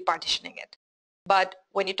logically partitioning it. But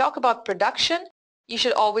when you talk about production, you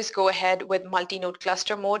should always go ahead with multi-node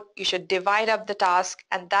cluster mode. You should divide up the task,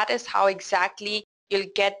 and that is how exactly you'll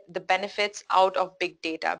get the benefits out of big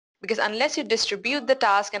data. Because unless you distribute the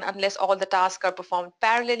task and unless all the tasks are performed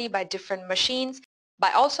parallelly by different machines, by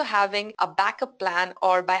also having a backup plan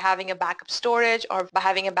or by having a backup storage or by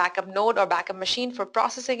having a backup node or backup machine for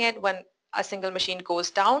processing it when a single machine goes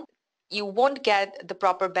down, you won't get the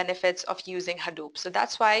proper benefits of using Hadoop. So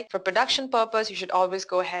that's why for production purpose, you should always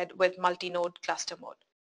go ahead with multi-node cluster mode.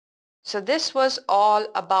 So this was all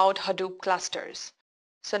about Hadoop clusters.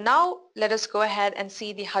 So now let us go ahead and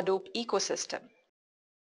see the Hadoop ecosystem.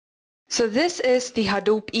 So this is the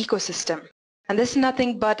Hadoop ecosystem. And this is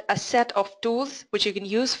nothing but a set of tools which you can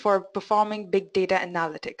use for performing big data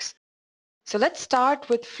analytics. So let's start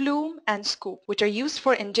with Flume and Scoop, which are used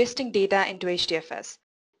for ingesting data into HDFS.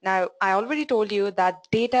 Now, I already told you that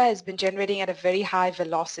data has been generating at a very high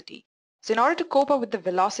velocity. So in order to cope up with the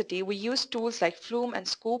velocity, we use tools like Flume and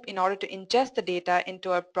Scoop in order to ingest the data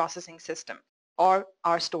into our processing system or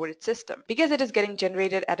our storage system. Because it is getting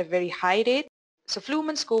generated at a very high rate, so Flume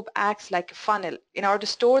and Scoop acts like a funnel in order to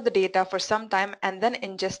store the data for some time and then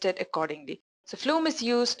ingest it accordingly. So Flume is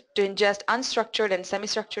used to ingest unstructured and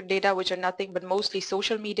semi-structured data, which are nothing but mostly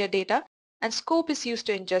social media data. And Scoop is used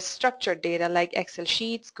to ingest structured data like Excel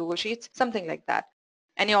sheets, Google Sheets, something like that.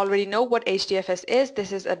 And you already know what HDFS is.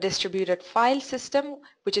 This is a distributed file system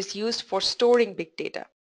which is used for storing big data.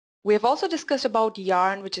 We have also discussed about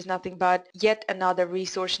Yarn, which is nothing but yet another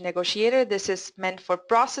resource negotiator. This is meant for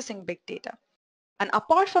processing big data. And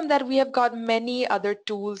apart from that, we have got many other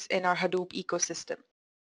tools in our Hadoop ecosystem.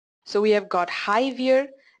 So we have got Hive here.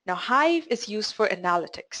 Now Hive is used for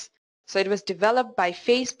analytics. So it was developed by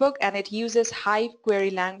Facebook and it uses Hive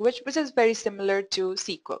query language, which is very similar to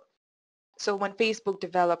SQL. So when Facebook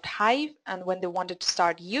developed Hive and when they wanted to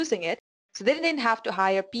start using it, so they didn't have to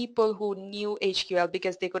hire people who knew HQL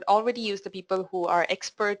because they could already use the people who are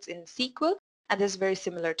experts in SQL, and this is very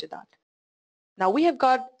similar to that. Now we have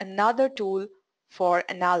got another tool for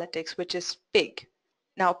analytics, which is Pig.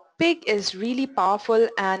 Now Pig is really powerful,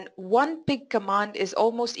 and one Pig command is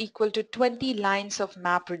almost equal to 20 lines of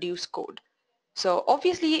MapReduce code. So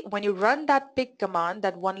obviously when you run that pig command,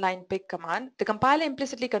 that one-line pig command, the compiler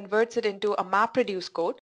implicitly converts it into a MapReduce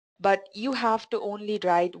code, but you have to only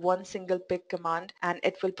write one single pig command and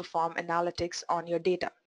it will perform analytics on your data.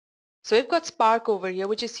 So we've got Spark over here,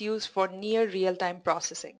 which is used for near real-time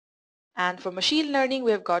processing. And for machine learning,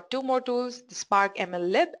 we've got two more tools, the Spark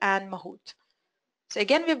MLlib and Mahout. So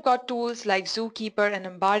again, we've got tools like Zookeeper and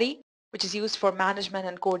Embody, which is used for management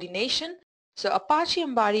and coordination. So Apache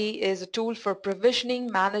Embody is a tool for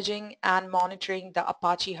provisioning, managing, and monitoring the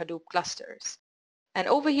Apache Hadoop clusters. And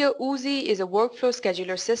over here, Oozie is a workflow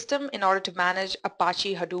scheduler system in order to manage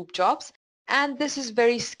Apache Hadoop jobs. And this is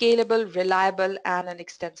very scalable, reliable, and an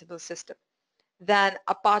extensible system. Then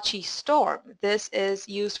Apache Storm. This is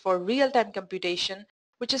used for real-time computation,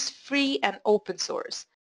 which is free and open source.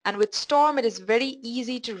 And with Storm, it is very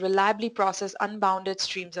easy to reliably process unbounded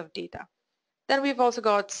streams of data. Then we've also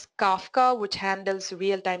got Kafka, which handles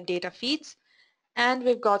real-time data feeds. And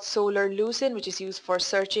we've got Solar Lucene, which is used for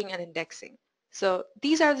searching and indexing. So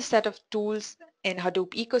these are the set of tools in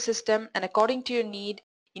Hadoop ecosystem, and according to your need,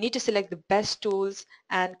 you need to select the best tools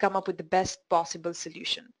and come up with the best possible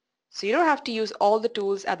solution. So you don't have to use all the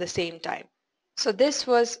tools at the same time. So this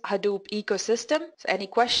was Hadoop ecosystem. So any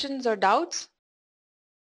questions or doubts?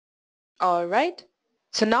 All right.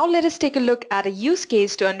 So now let us take a look at a use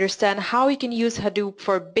case to understand how you can use Hadoop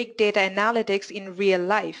for big data analytics in real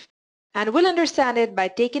life. And we'll understand it by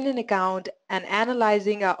taking into account and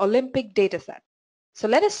analyzing our Olympic dataset. So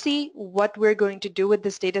let us see what we're going to do with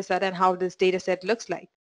this dataset and how this dataset looks like.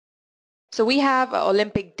 So we have an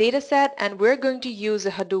Olympic dataset, and we're going to use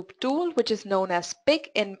a Hadoop tool which is known as Pig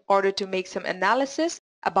in order to make some analysis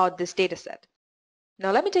about this dataset.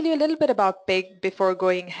 Now let me tell you a little bit about Pig before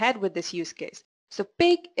going ahead with this use case. So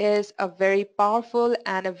Pig is a very powerful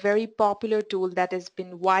and a very popular tool that has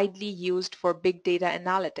been widely used for big data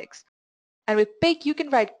analytics. And with Pig, you can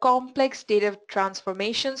write complex data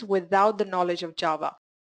transformations without the knowledge of Java.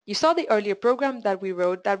 You saw the earlier program that we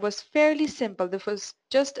wrote that was fairly simple. This was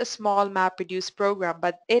just a small MapReduce program,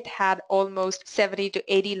 but it had almost 70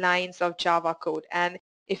 to 80 lines of Java code. And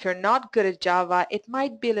if you're not good at Java, it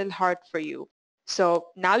might be a little hard for you. So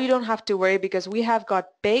now you don't have to worry because we have got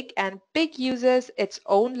Pig, and Pig uses its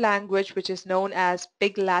own language which is known as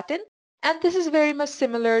Pig Latin, and this is very much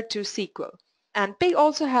similar to SQL. And Pig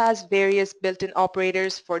also has various built-in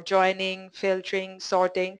operators for joining, filtering,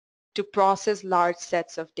 sorting to process large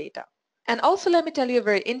sets of data. And also let me tell you a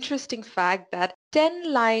very interesting fact that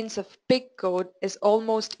 10 lines of Pig code is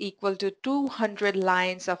almost equal to 200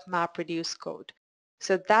 lines of MapReduce code.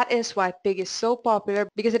 So that is why Pig is so popular,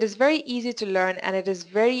 because it is very easy to learn and it is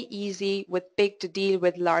very easy with Pig to deal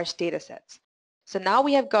with large data sets. So now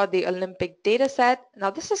we have got the Olympic data set. Now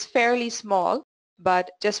this is fairly small, but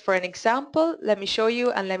just for an example, let me show you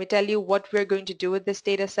and let me tell you what we're going to do with this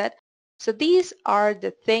data set. So these are the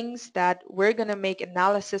things that we're going to make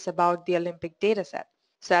analysis about the Olympic data set.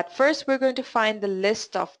 So at first we're going to find the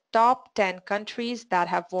list of top 10 countries that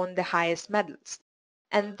have won the highest medals.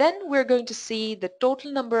 And then we're going to see the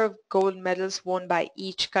total number of gold medals won by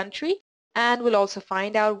each country, and we'll also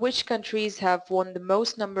find out which countries have won the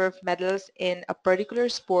most number of medals in a particular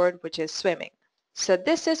sport, which is swimming. So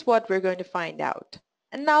this is what we're going to find out.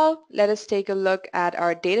 And now let us take a look at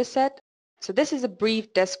our data set. So this is a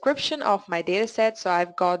brief description of my data set. So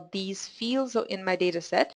I've got these fields in my data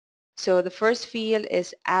set. So the first field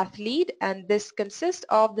is athlete, and this consists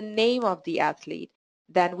of the name of the athlete.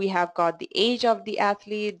 Then we have got the age of the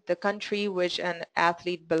athlete, the country which an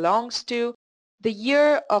athlete belongs to, the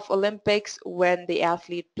year of Olympics when the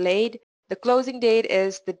athlete played. The closing date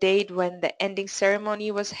is the date when the ending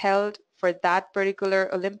ceremony was held for that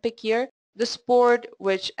particular Olympic year, the sport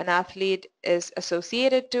which an athlete is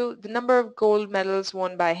associated to, the number of gold medals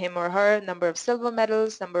won by him or her, number of silver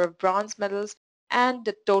medals, number of bronze medals, and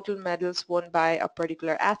the total medals won by a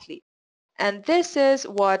particular athlete. And this is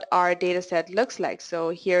what our data set looks like. So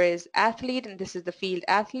here is athlete, and this is the field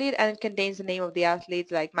athlete, and it contains the name of the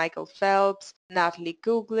athletes like Michael Phelps, Natalie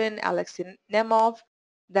Kuglin, Alexei Nemov,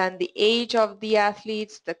 then the age of the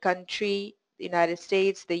athletes, the country, the United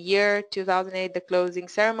States, the year, 2008, the closing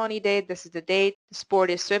ceremony date, this is the date, the sport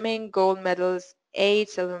is swimming, gold medals 8,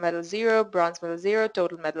 silver medal 0, bronze medal 0,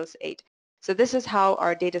 total medals 8. So this is how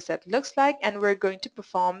our data set looks like, and we're going to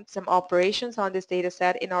perform some operations on this data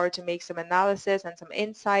set in order to make some analysis and some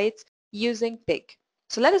insights using Pig.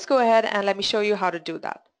 So let us go ahead and let me show you how to do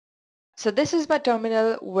that. So this is my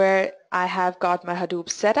terminal where I have got my Hadoop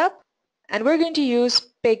set up, and we're going to use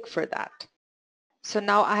Pig for that. So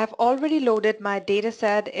now I have already loaded my data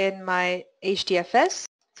set in my HDFS.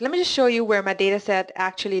 So let me just show you where my data set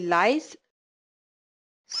actually lies.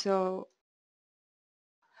 So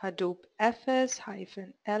Hadoop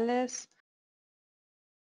fs-ls.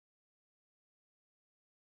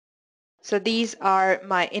 So these are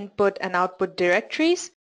my input and output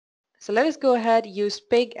directories. So let us go ahead, use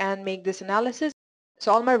Pig and make this analysis.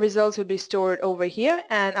 So all my results will be stored over here,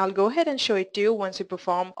 and I'll go ahead and show it to you once we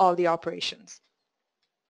perform all the operations.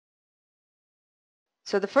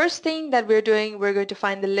 So the first thing that we're doing, we're going to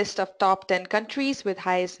find the list of top 10 countries with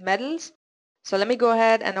highest medals. So let me go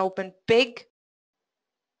ahead and open Pig.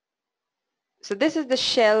 So this is the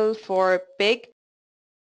shell for Pig.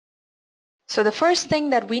 So the first thing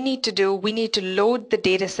that we need to do, we need to load the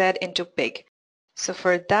data set into Pig. So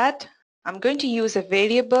for that, I'm going to use a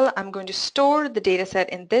variable. I'm going to store the data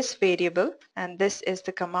set in this variable, and this is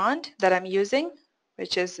the command that I'm using,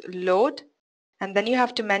 which is load. And then you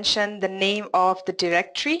have to mention the name of the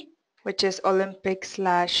directory, which is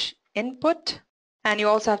Olympics/input. And you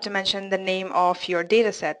also have to mention the name of your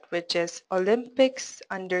data set, which is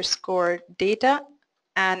Olympics_data,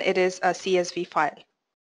 and it is a CSV file.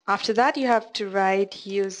 After that, you have to write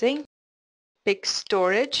using Pig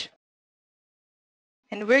storage,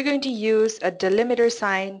 and we're going to use a delimiter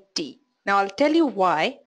sign T. Now I'll tell you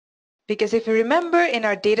why. Because if you remember in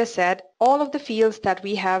our data set, all of the fields that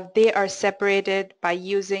we have, they are separated by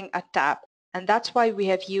using a tab. And that's why we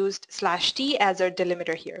have used /t as our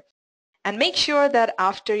delimiter here. And make sure that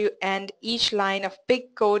after you end each line of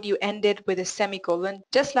Pig code, you end it with a semicolon,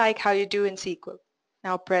 just like how you do in SQL.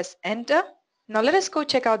 Now press enter. Now let us go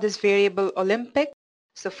check out this variable Olympic.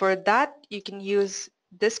 So for that, you can use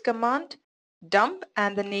this command, dump,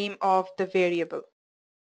 and the name of the variable.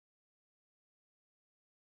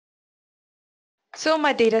 So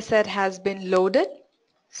my data set has been loaded.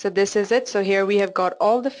 So this is it. So here we have got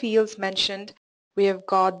all the fields mentioned. We have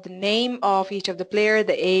got the name of each of the player,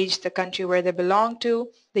 the age, the country where they belong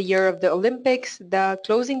to, the year of the Olympics, the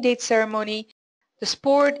closing date ceremony, the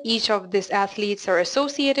sport each of these athletes are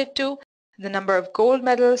associated to, the number of gold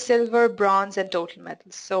medals, silver, bronze, and total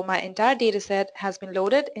medals. So my entire data set has been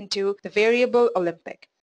loaded into the variable Olympic.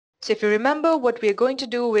 So if you remember what we're going to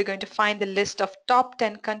do, we're going to find the list of top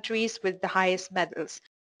 10 countries with the highest medals.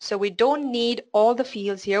 So we don't need all the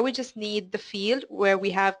fields here, we just need the field where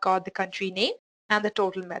we have got the country name and the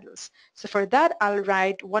total medals. So for that, I'll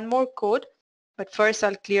write one more code, but first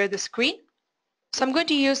I'll clear the screen. So I'm going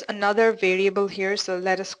to use another variable here, so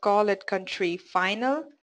let us call it country final.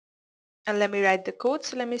 And let me write the code.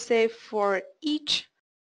 So let me say for each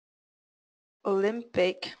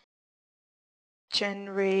Olympic,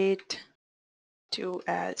 generate to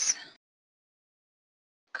as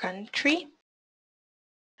country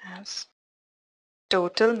as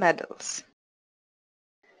total medals.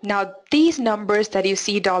 Now these numbers that you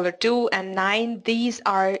see $2 and 9, these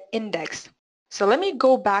are indexed. So let me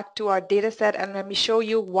go back to our data set and let me show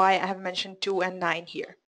you why I have mentioned 2 and 9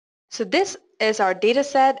 here. So this is our data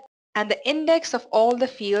set, and the index of all the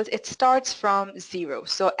fields, it starts from 0.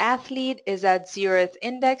 So athlete is at 0th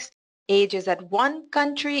index, age is at 1,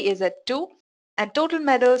 country is at 2, and total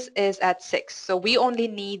medals is at 6. So we only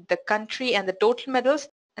need the country and the total medals,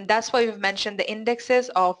 and that's why we've mentioned the indexes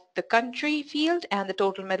of the country field and the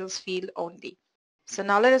total medals field only. So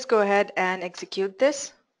now let us go ahead and execute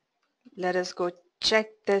this. Let us go check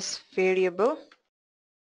this variable.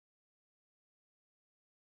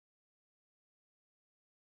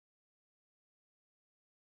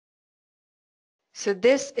 So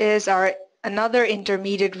this is our another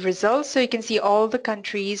intermediate result. So you can see all the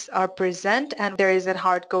countries are present and there is a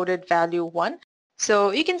hard-coded value 1.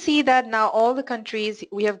 So you can see that now all the countries,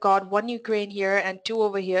 we have got 1 Ukraine here and 2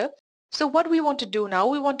 over here. So what we want to do now,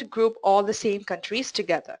 we want to group all the same countries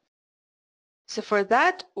together. So for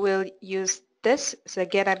that, we'll use this. So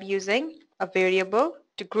again, I'm using a variable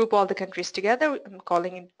to group all the countries together. I'm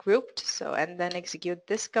calling it grouped. So and then execute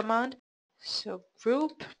this command. So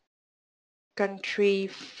group country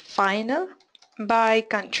final by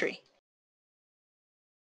country.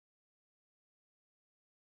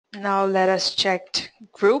 Now let us check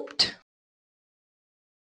grouped.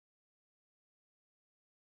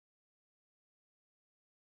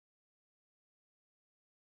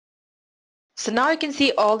 So now you can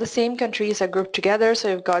see all the same countries are grouped together. So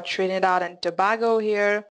you've got Trinidad and Tobago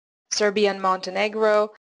here, Serbia and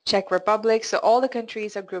Montenegro, Czech Republic. So all the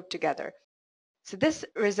countries are grouped together. So this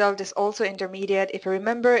result is also intermediate. If you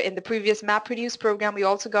remember in the previous MapReduce program, we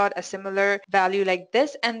also got a similar value like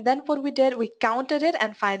this. And then what we did, we counted it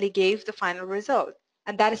and finally gave the final result.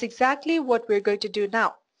 And that is exactly what we're going to do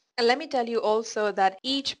now. And let me tell you also that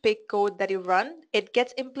each big code that you run, it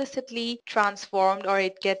gets implicitly transformed or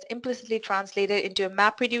it gets implicitly translated into a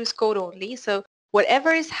MapReduce code only. So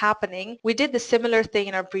whatever is happening, we did the similar thing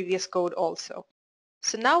in our previous code also.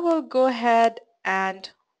 So now we'll go ahead and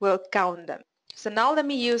we'll count them. So now let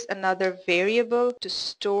me use another variable to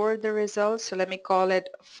store the results. So let me call it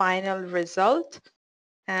final result.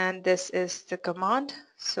 And this is the command.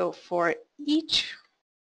 So for each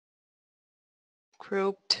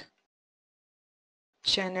grouped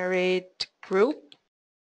generate group.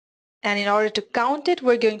 And in order to count it,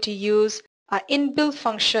 we're going to use an inbuilt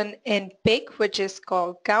function in pig, which is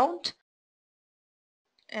called count.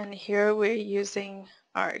 And here we're using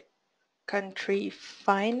our country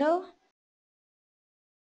final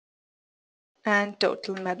and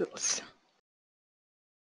total medals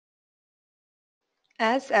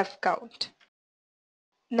as fcount.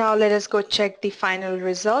 Now let us go check the final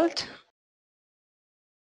result.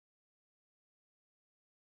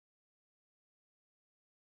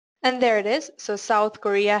 And there it is. So South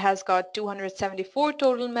Korea has got 274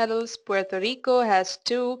 total medals, Puerto Rico has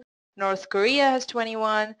 2, North Korea has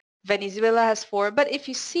 21, Venezuela has 4. But if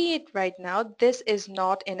you see it right now, this is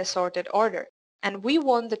not in a sorted order. And we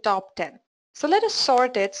won the top 10. So let us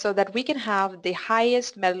sort it so that we can have the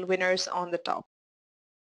highest medal winners on the top.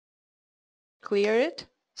 Clear it.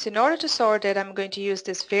 So in order to sort it, I'm going to use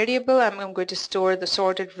this variable. I'm going to store the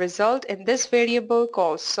sorted result in this variable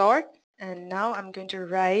called sort. And now I'm going to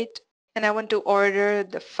write, and I want to order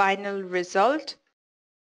the final result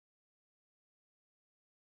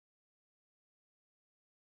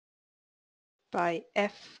by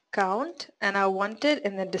fcount, and I want it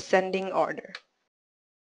in the descending order.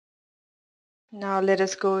 Now let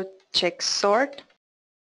us go check sort.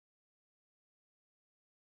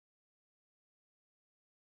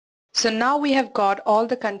 So now we have got all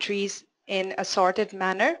the countries in a sorted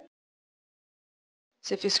manner.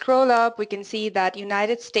 So if you scroll up, we can see that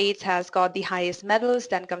United States has got the highest medals,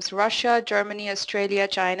 then comes Russia, Germany, Australia,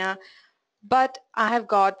 China, but I have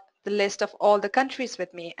got the list of all the countries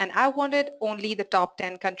with me and I wanted only the top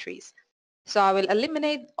 10 countries. So I will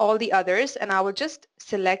eliminate all the others and I will just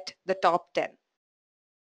select the top 10.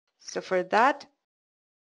 So for that,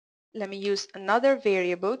 let me use another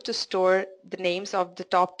variable to store the names of the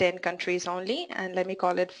top 10 countries only, and let me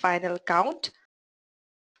call it final count.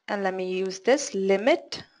 And let me use this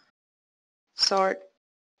limit sort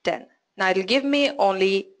 10. Now it'll give me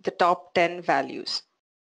only the top 10 values.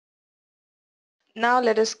 Now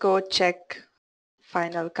let us go check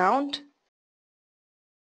final count.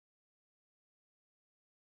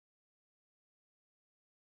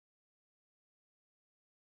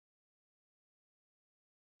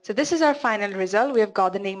 So this is our final result. We have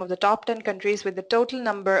got the name of the top 10 countries with the total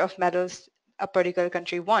number of medals a particular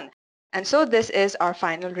country won. And so this is our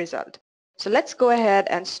final result. So let's go ahead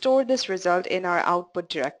and store this result in our output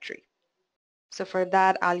directory. So for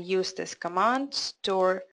that, I'll use this command,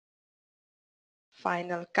 store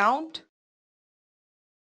final count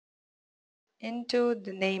into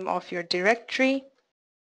the name of your directory,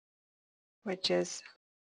 which is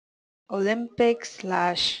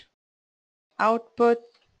Olympic/output,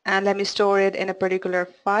 and let me store it in a particular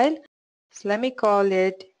file. So let me call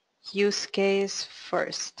it use case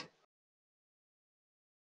first.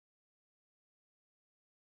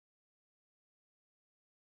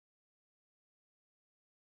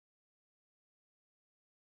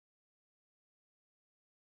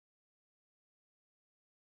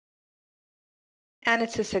 And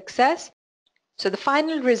it's a success. So the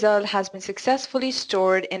final result has been successfully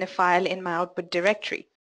stored in a file in my output directory.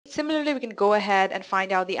 Similarly, we can go ahead and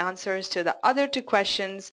find out the answers to the other two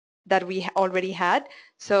questions that we already had.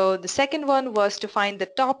 So the second one was to find the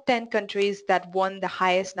top 10 countries that won the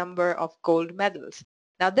highest number of gold medals.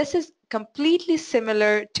 Now this is completely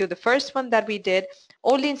similar to the first one that we did,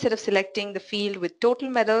 only instead of selecting the field with total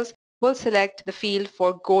medals, we'll select the field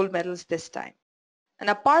for gold medals this time. And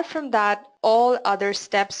apart from that, all other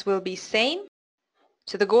steps will be same.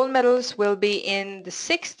 So the gold medals will be in the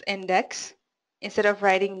 6th index. Instead of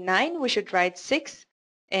writing 9, we should write 6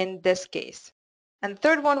 in this case. And the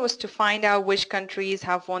third one was to find out which countries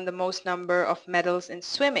have won the most number of medals in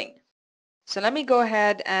swimming. So let me go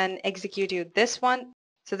ahead and execute you this one.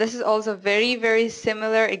 So this is also very, very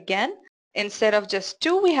similar again. Instead of just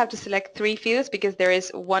 2, we have to select 3 fields because there is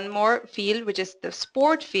one more field, which is the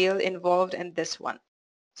sport field involved in this one.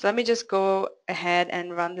 So let me just go ahead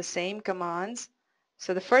and run the same commands.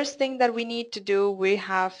 So the first thing that we need to do, we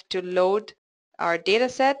have to load our data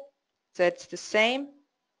set. So it's the same.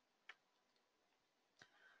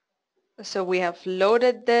 So we have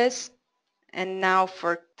loaded this. And now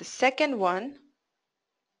for the second one,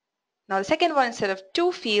 instead of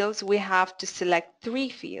 2 fields, we have to select 3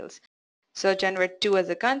 fields. So generate 2 as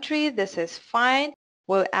a country, this is fine.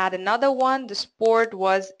 We'll add another one. The sport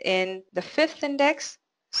was in the 5th index.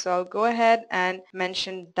 So I'll go ahead and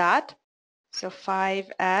mention that. So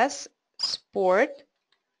 5 as sport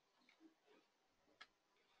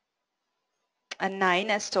and 9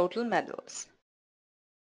 as total medals.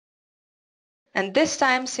 And this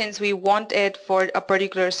time, since we want it for a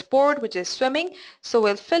particular sport, which is swimming, so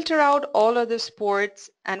we'll filter out all other sports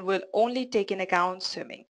and we'll only take into account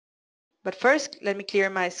swimming. But first, let me clear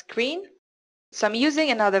my screen. So I'm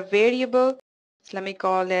using another variable. So let me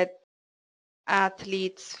call it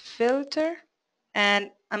athletes filter.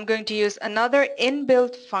 And I'm going to use another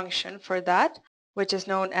inbuilt function for that, which is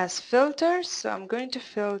known as filter. So I'm going to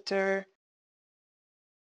filter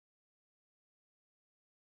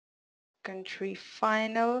country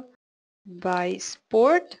final by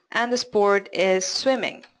sport, and the sport is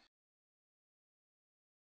swimming.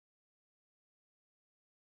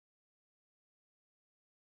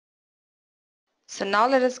 So now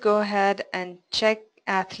let us go ahead and check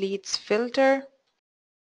athletes filter.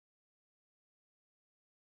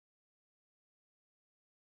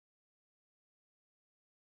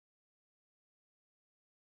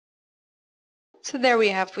 So there we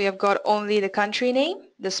have got only the country name,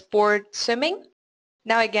 the sport swimming.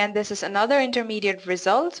 Now again, this is another intermediate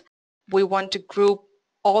result. We want to group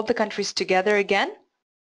all the countries together again.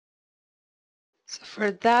 So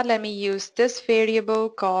for that, let me use this variable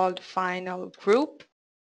called final group.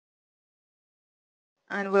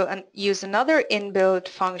 And we'll use another inbuilt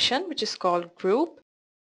function, which is called group.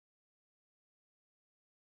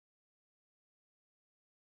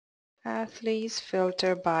 Athletes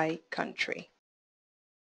filter by country.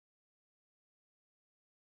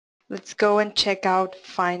 Let's go and check out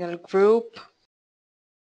final group.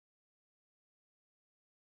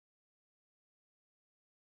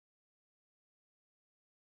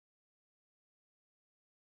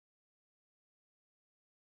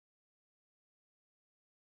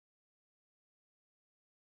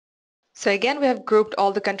 So again, we have grouped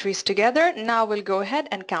all the countries together. Now we'll go ahead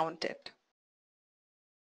and count it.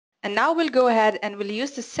 And now we'll go ahead and we'll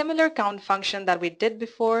use the similar count function that we did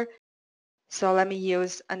before. So let me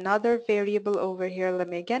use another variable over here. Let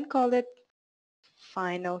me again call it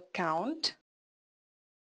final count.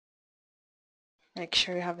 Make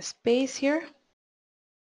sure you have a space here.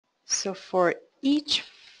 So for each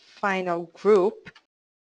final group,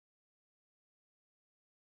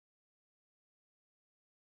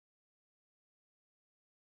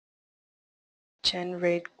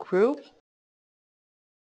 generate group,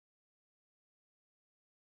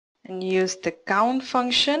 and use the count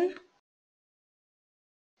function,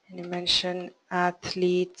 and you mention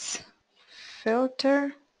athletes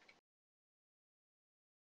filter.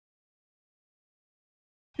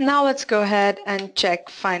 Now let's go ahead and check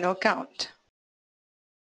final count.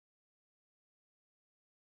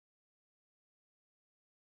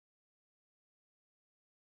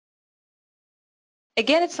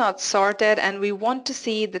 Again, it's not sorted, and we want to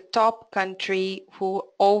see the top country who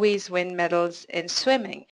always win medals in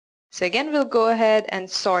swimming. So again, we'll go ahead and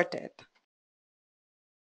sort it.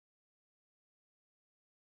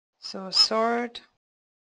 So sort,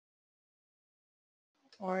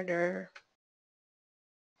 order,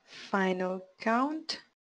 final count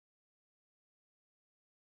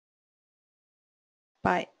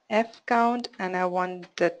by F count, and I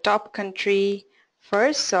want the top country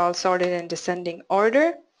first, so I'll sort it in descending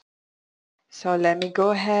order. So let me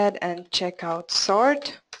go ahead and check out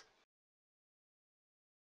sort.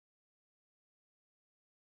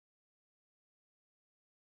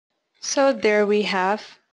 So there we have.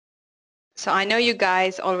 So I know you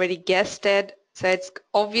guys already guessed it. So it's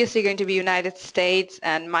obviously going to be United States,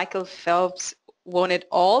 and Michael Phelps won it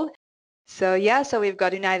all. So yeah, so we've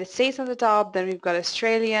got United States on the top, then we've got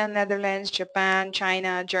Australia, Netherlands, Japan,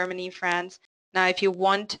 China, Germany, France. Now if you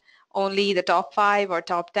want only the top 5 or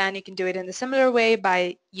top 10. You can do it in a similar way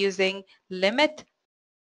by using limit.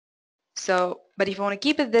 But if you want to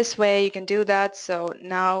keep it this way, you can do that. So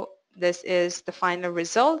now this is the final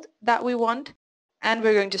result that we want, and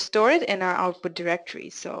we're going to store it in our output directory.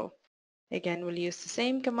 So again, we'll use the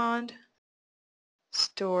same command,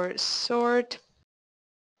 store sort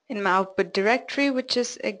in my output directory, which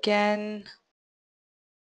is again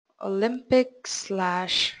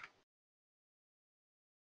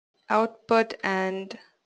Olympic/output, and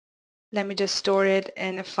let me just store it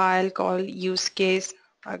in a file called use case.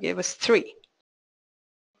 Okay, it was 3,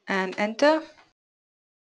 and enter.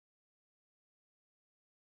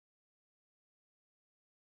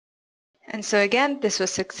 And so again, this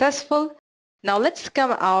was successful. Now let's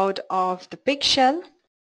come out of the pig shell.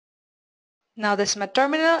 Now this is my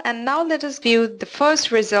terminal, and now let us view the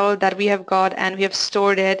first result that we have got, and we have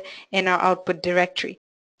stored it in our output directory.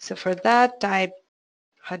 So for that, type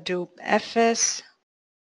Hadoop FS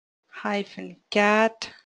 -cat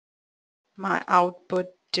my output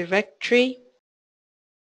directory.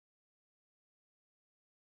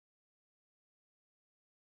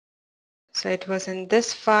 So it was in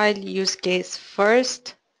this file, use case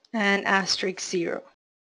first and *0.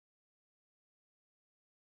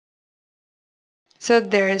 So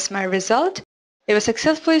there is my result. It was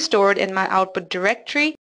successfully stored in my output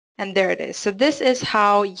directory, and there it is. So this is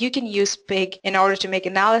how you can use Pig in order to make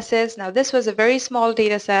analysis. Now this was a very small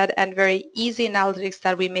data set and very easy analytics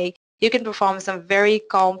that we make. You can perform some very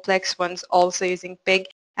complex ones also using Pig,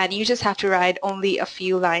 and you just have to write only a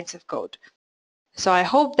few lines of code. So I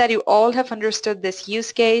hope that you all have understood this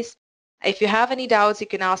use case. If you have any doubts, you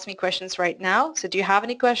can ask me questions right now. So do you have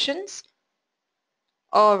any questions?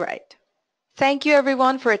 All right. Thank you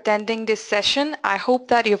everyone for attending this session. I hope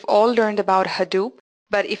that you've all learned about Hadoop.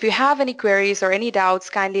 But if you have any queries or any doubts,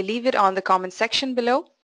 kindly leave it on the comment section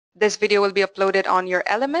below. This video will be uploaded on your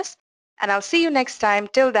LMS, and I'll see you next time.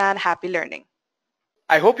 Till then, happy learning.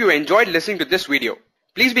 I hope you enjoyed listening to this video.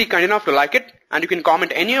 Please be kind enough to like it, and you can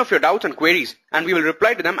comment any of your doubts and queries, and we will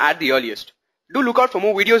reply to them at the earliest. Do look out for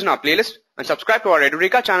more videos in our playlist and subscribe to our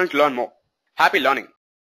Edureka channel to learn more. Happy learning!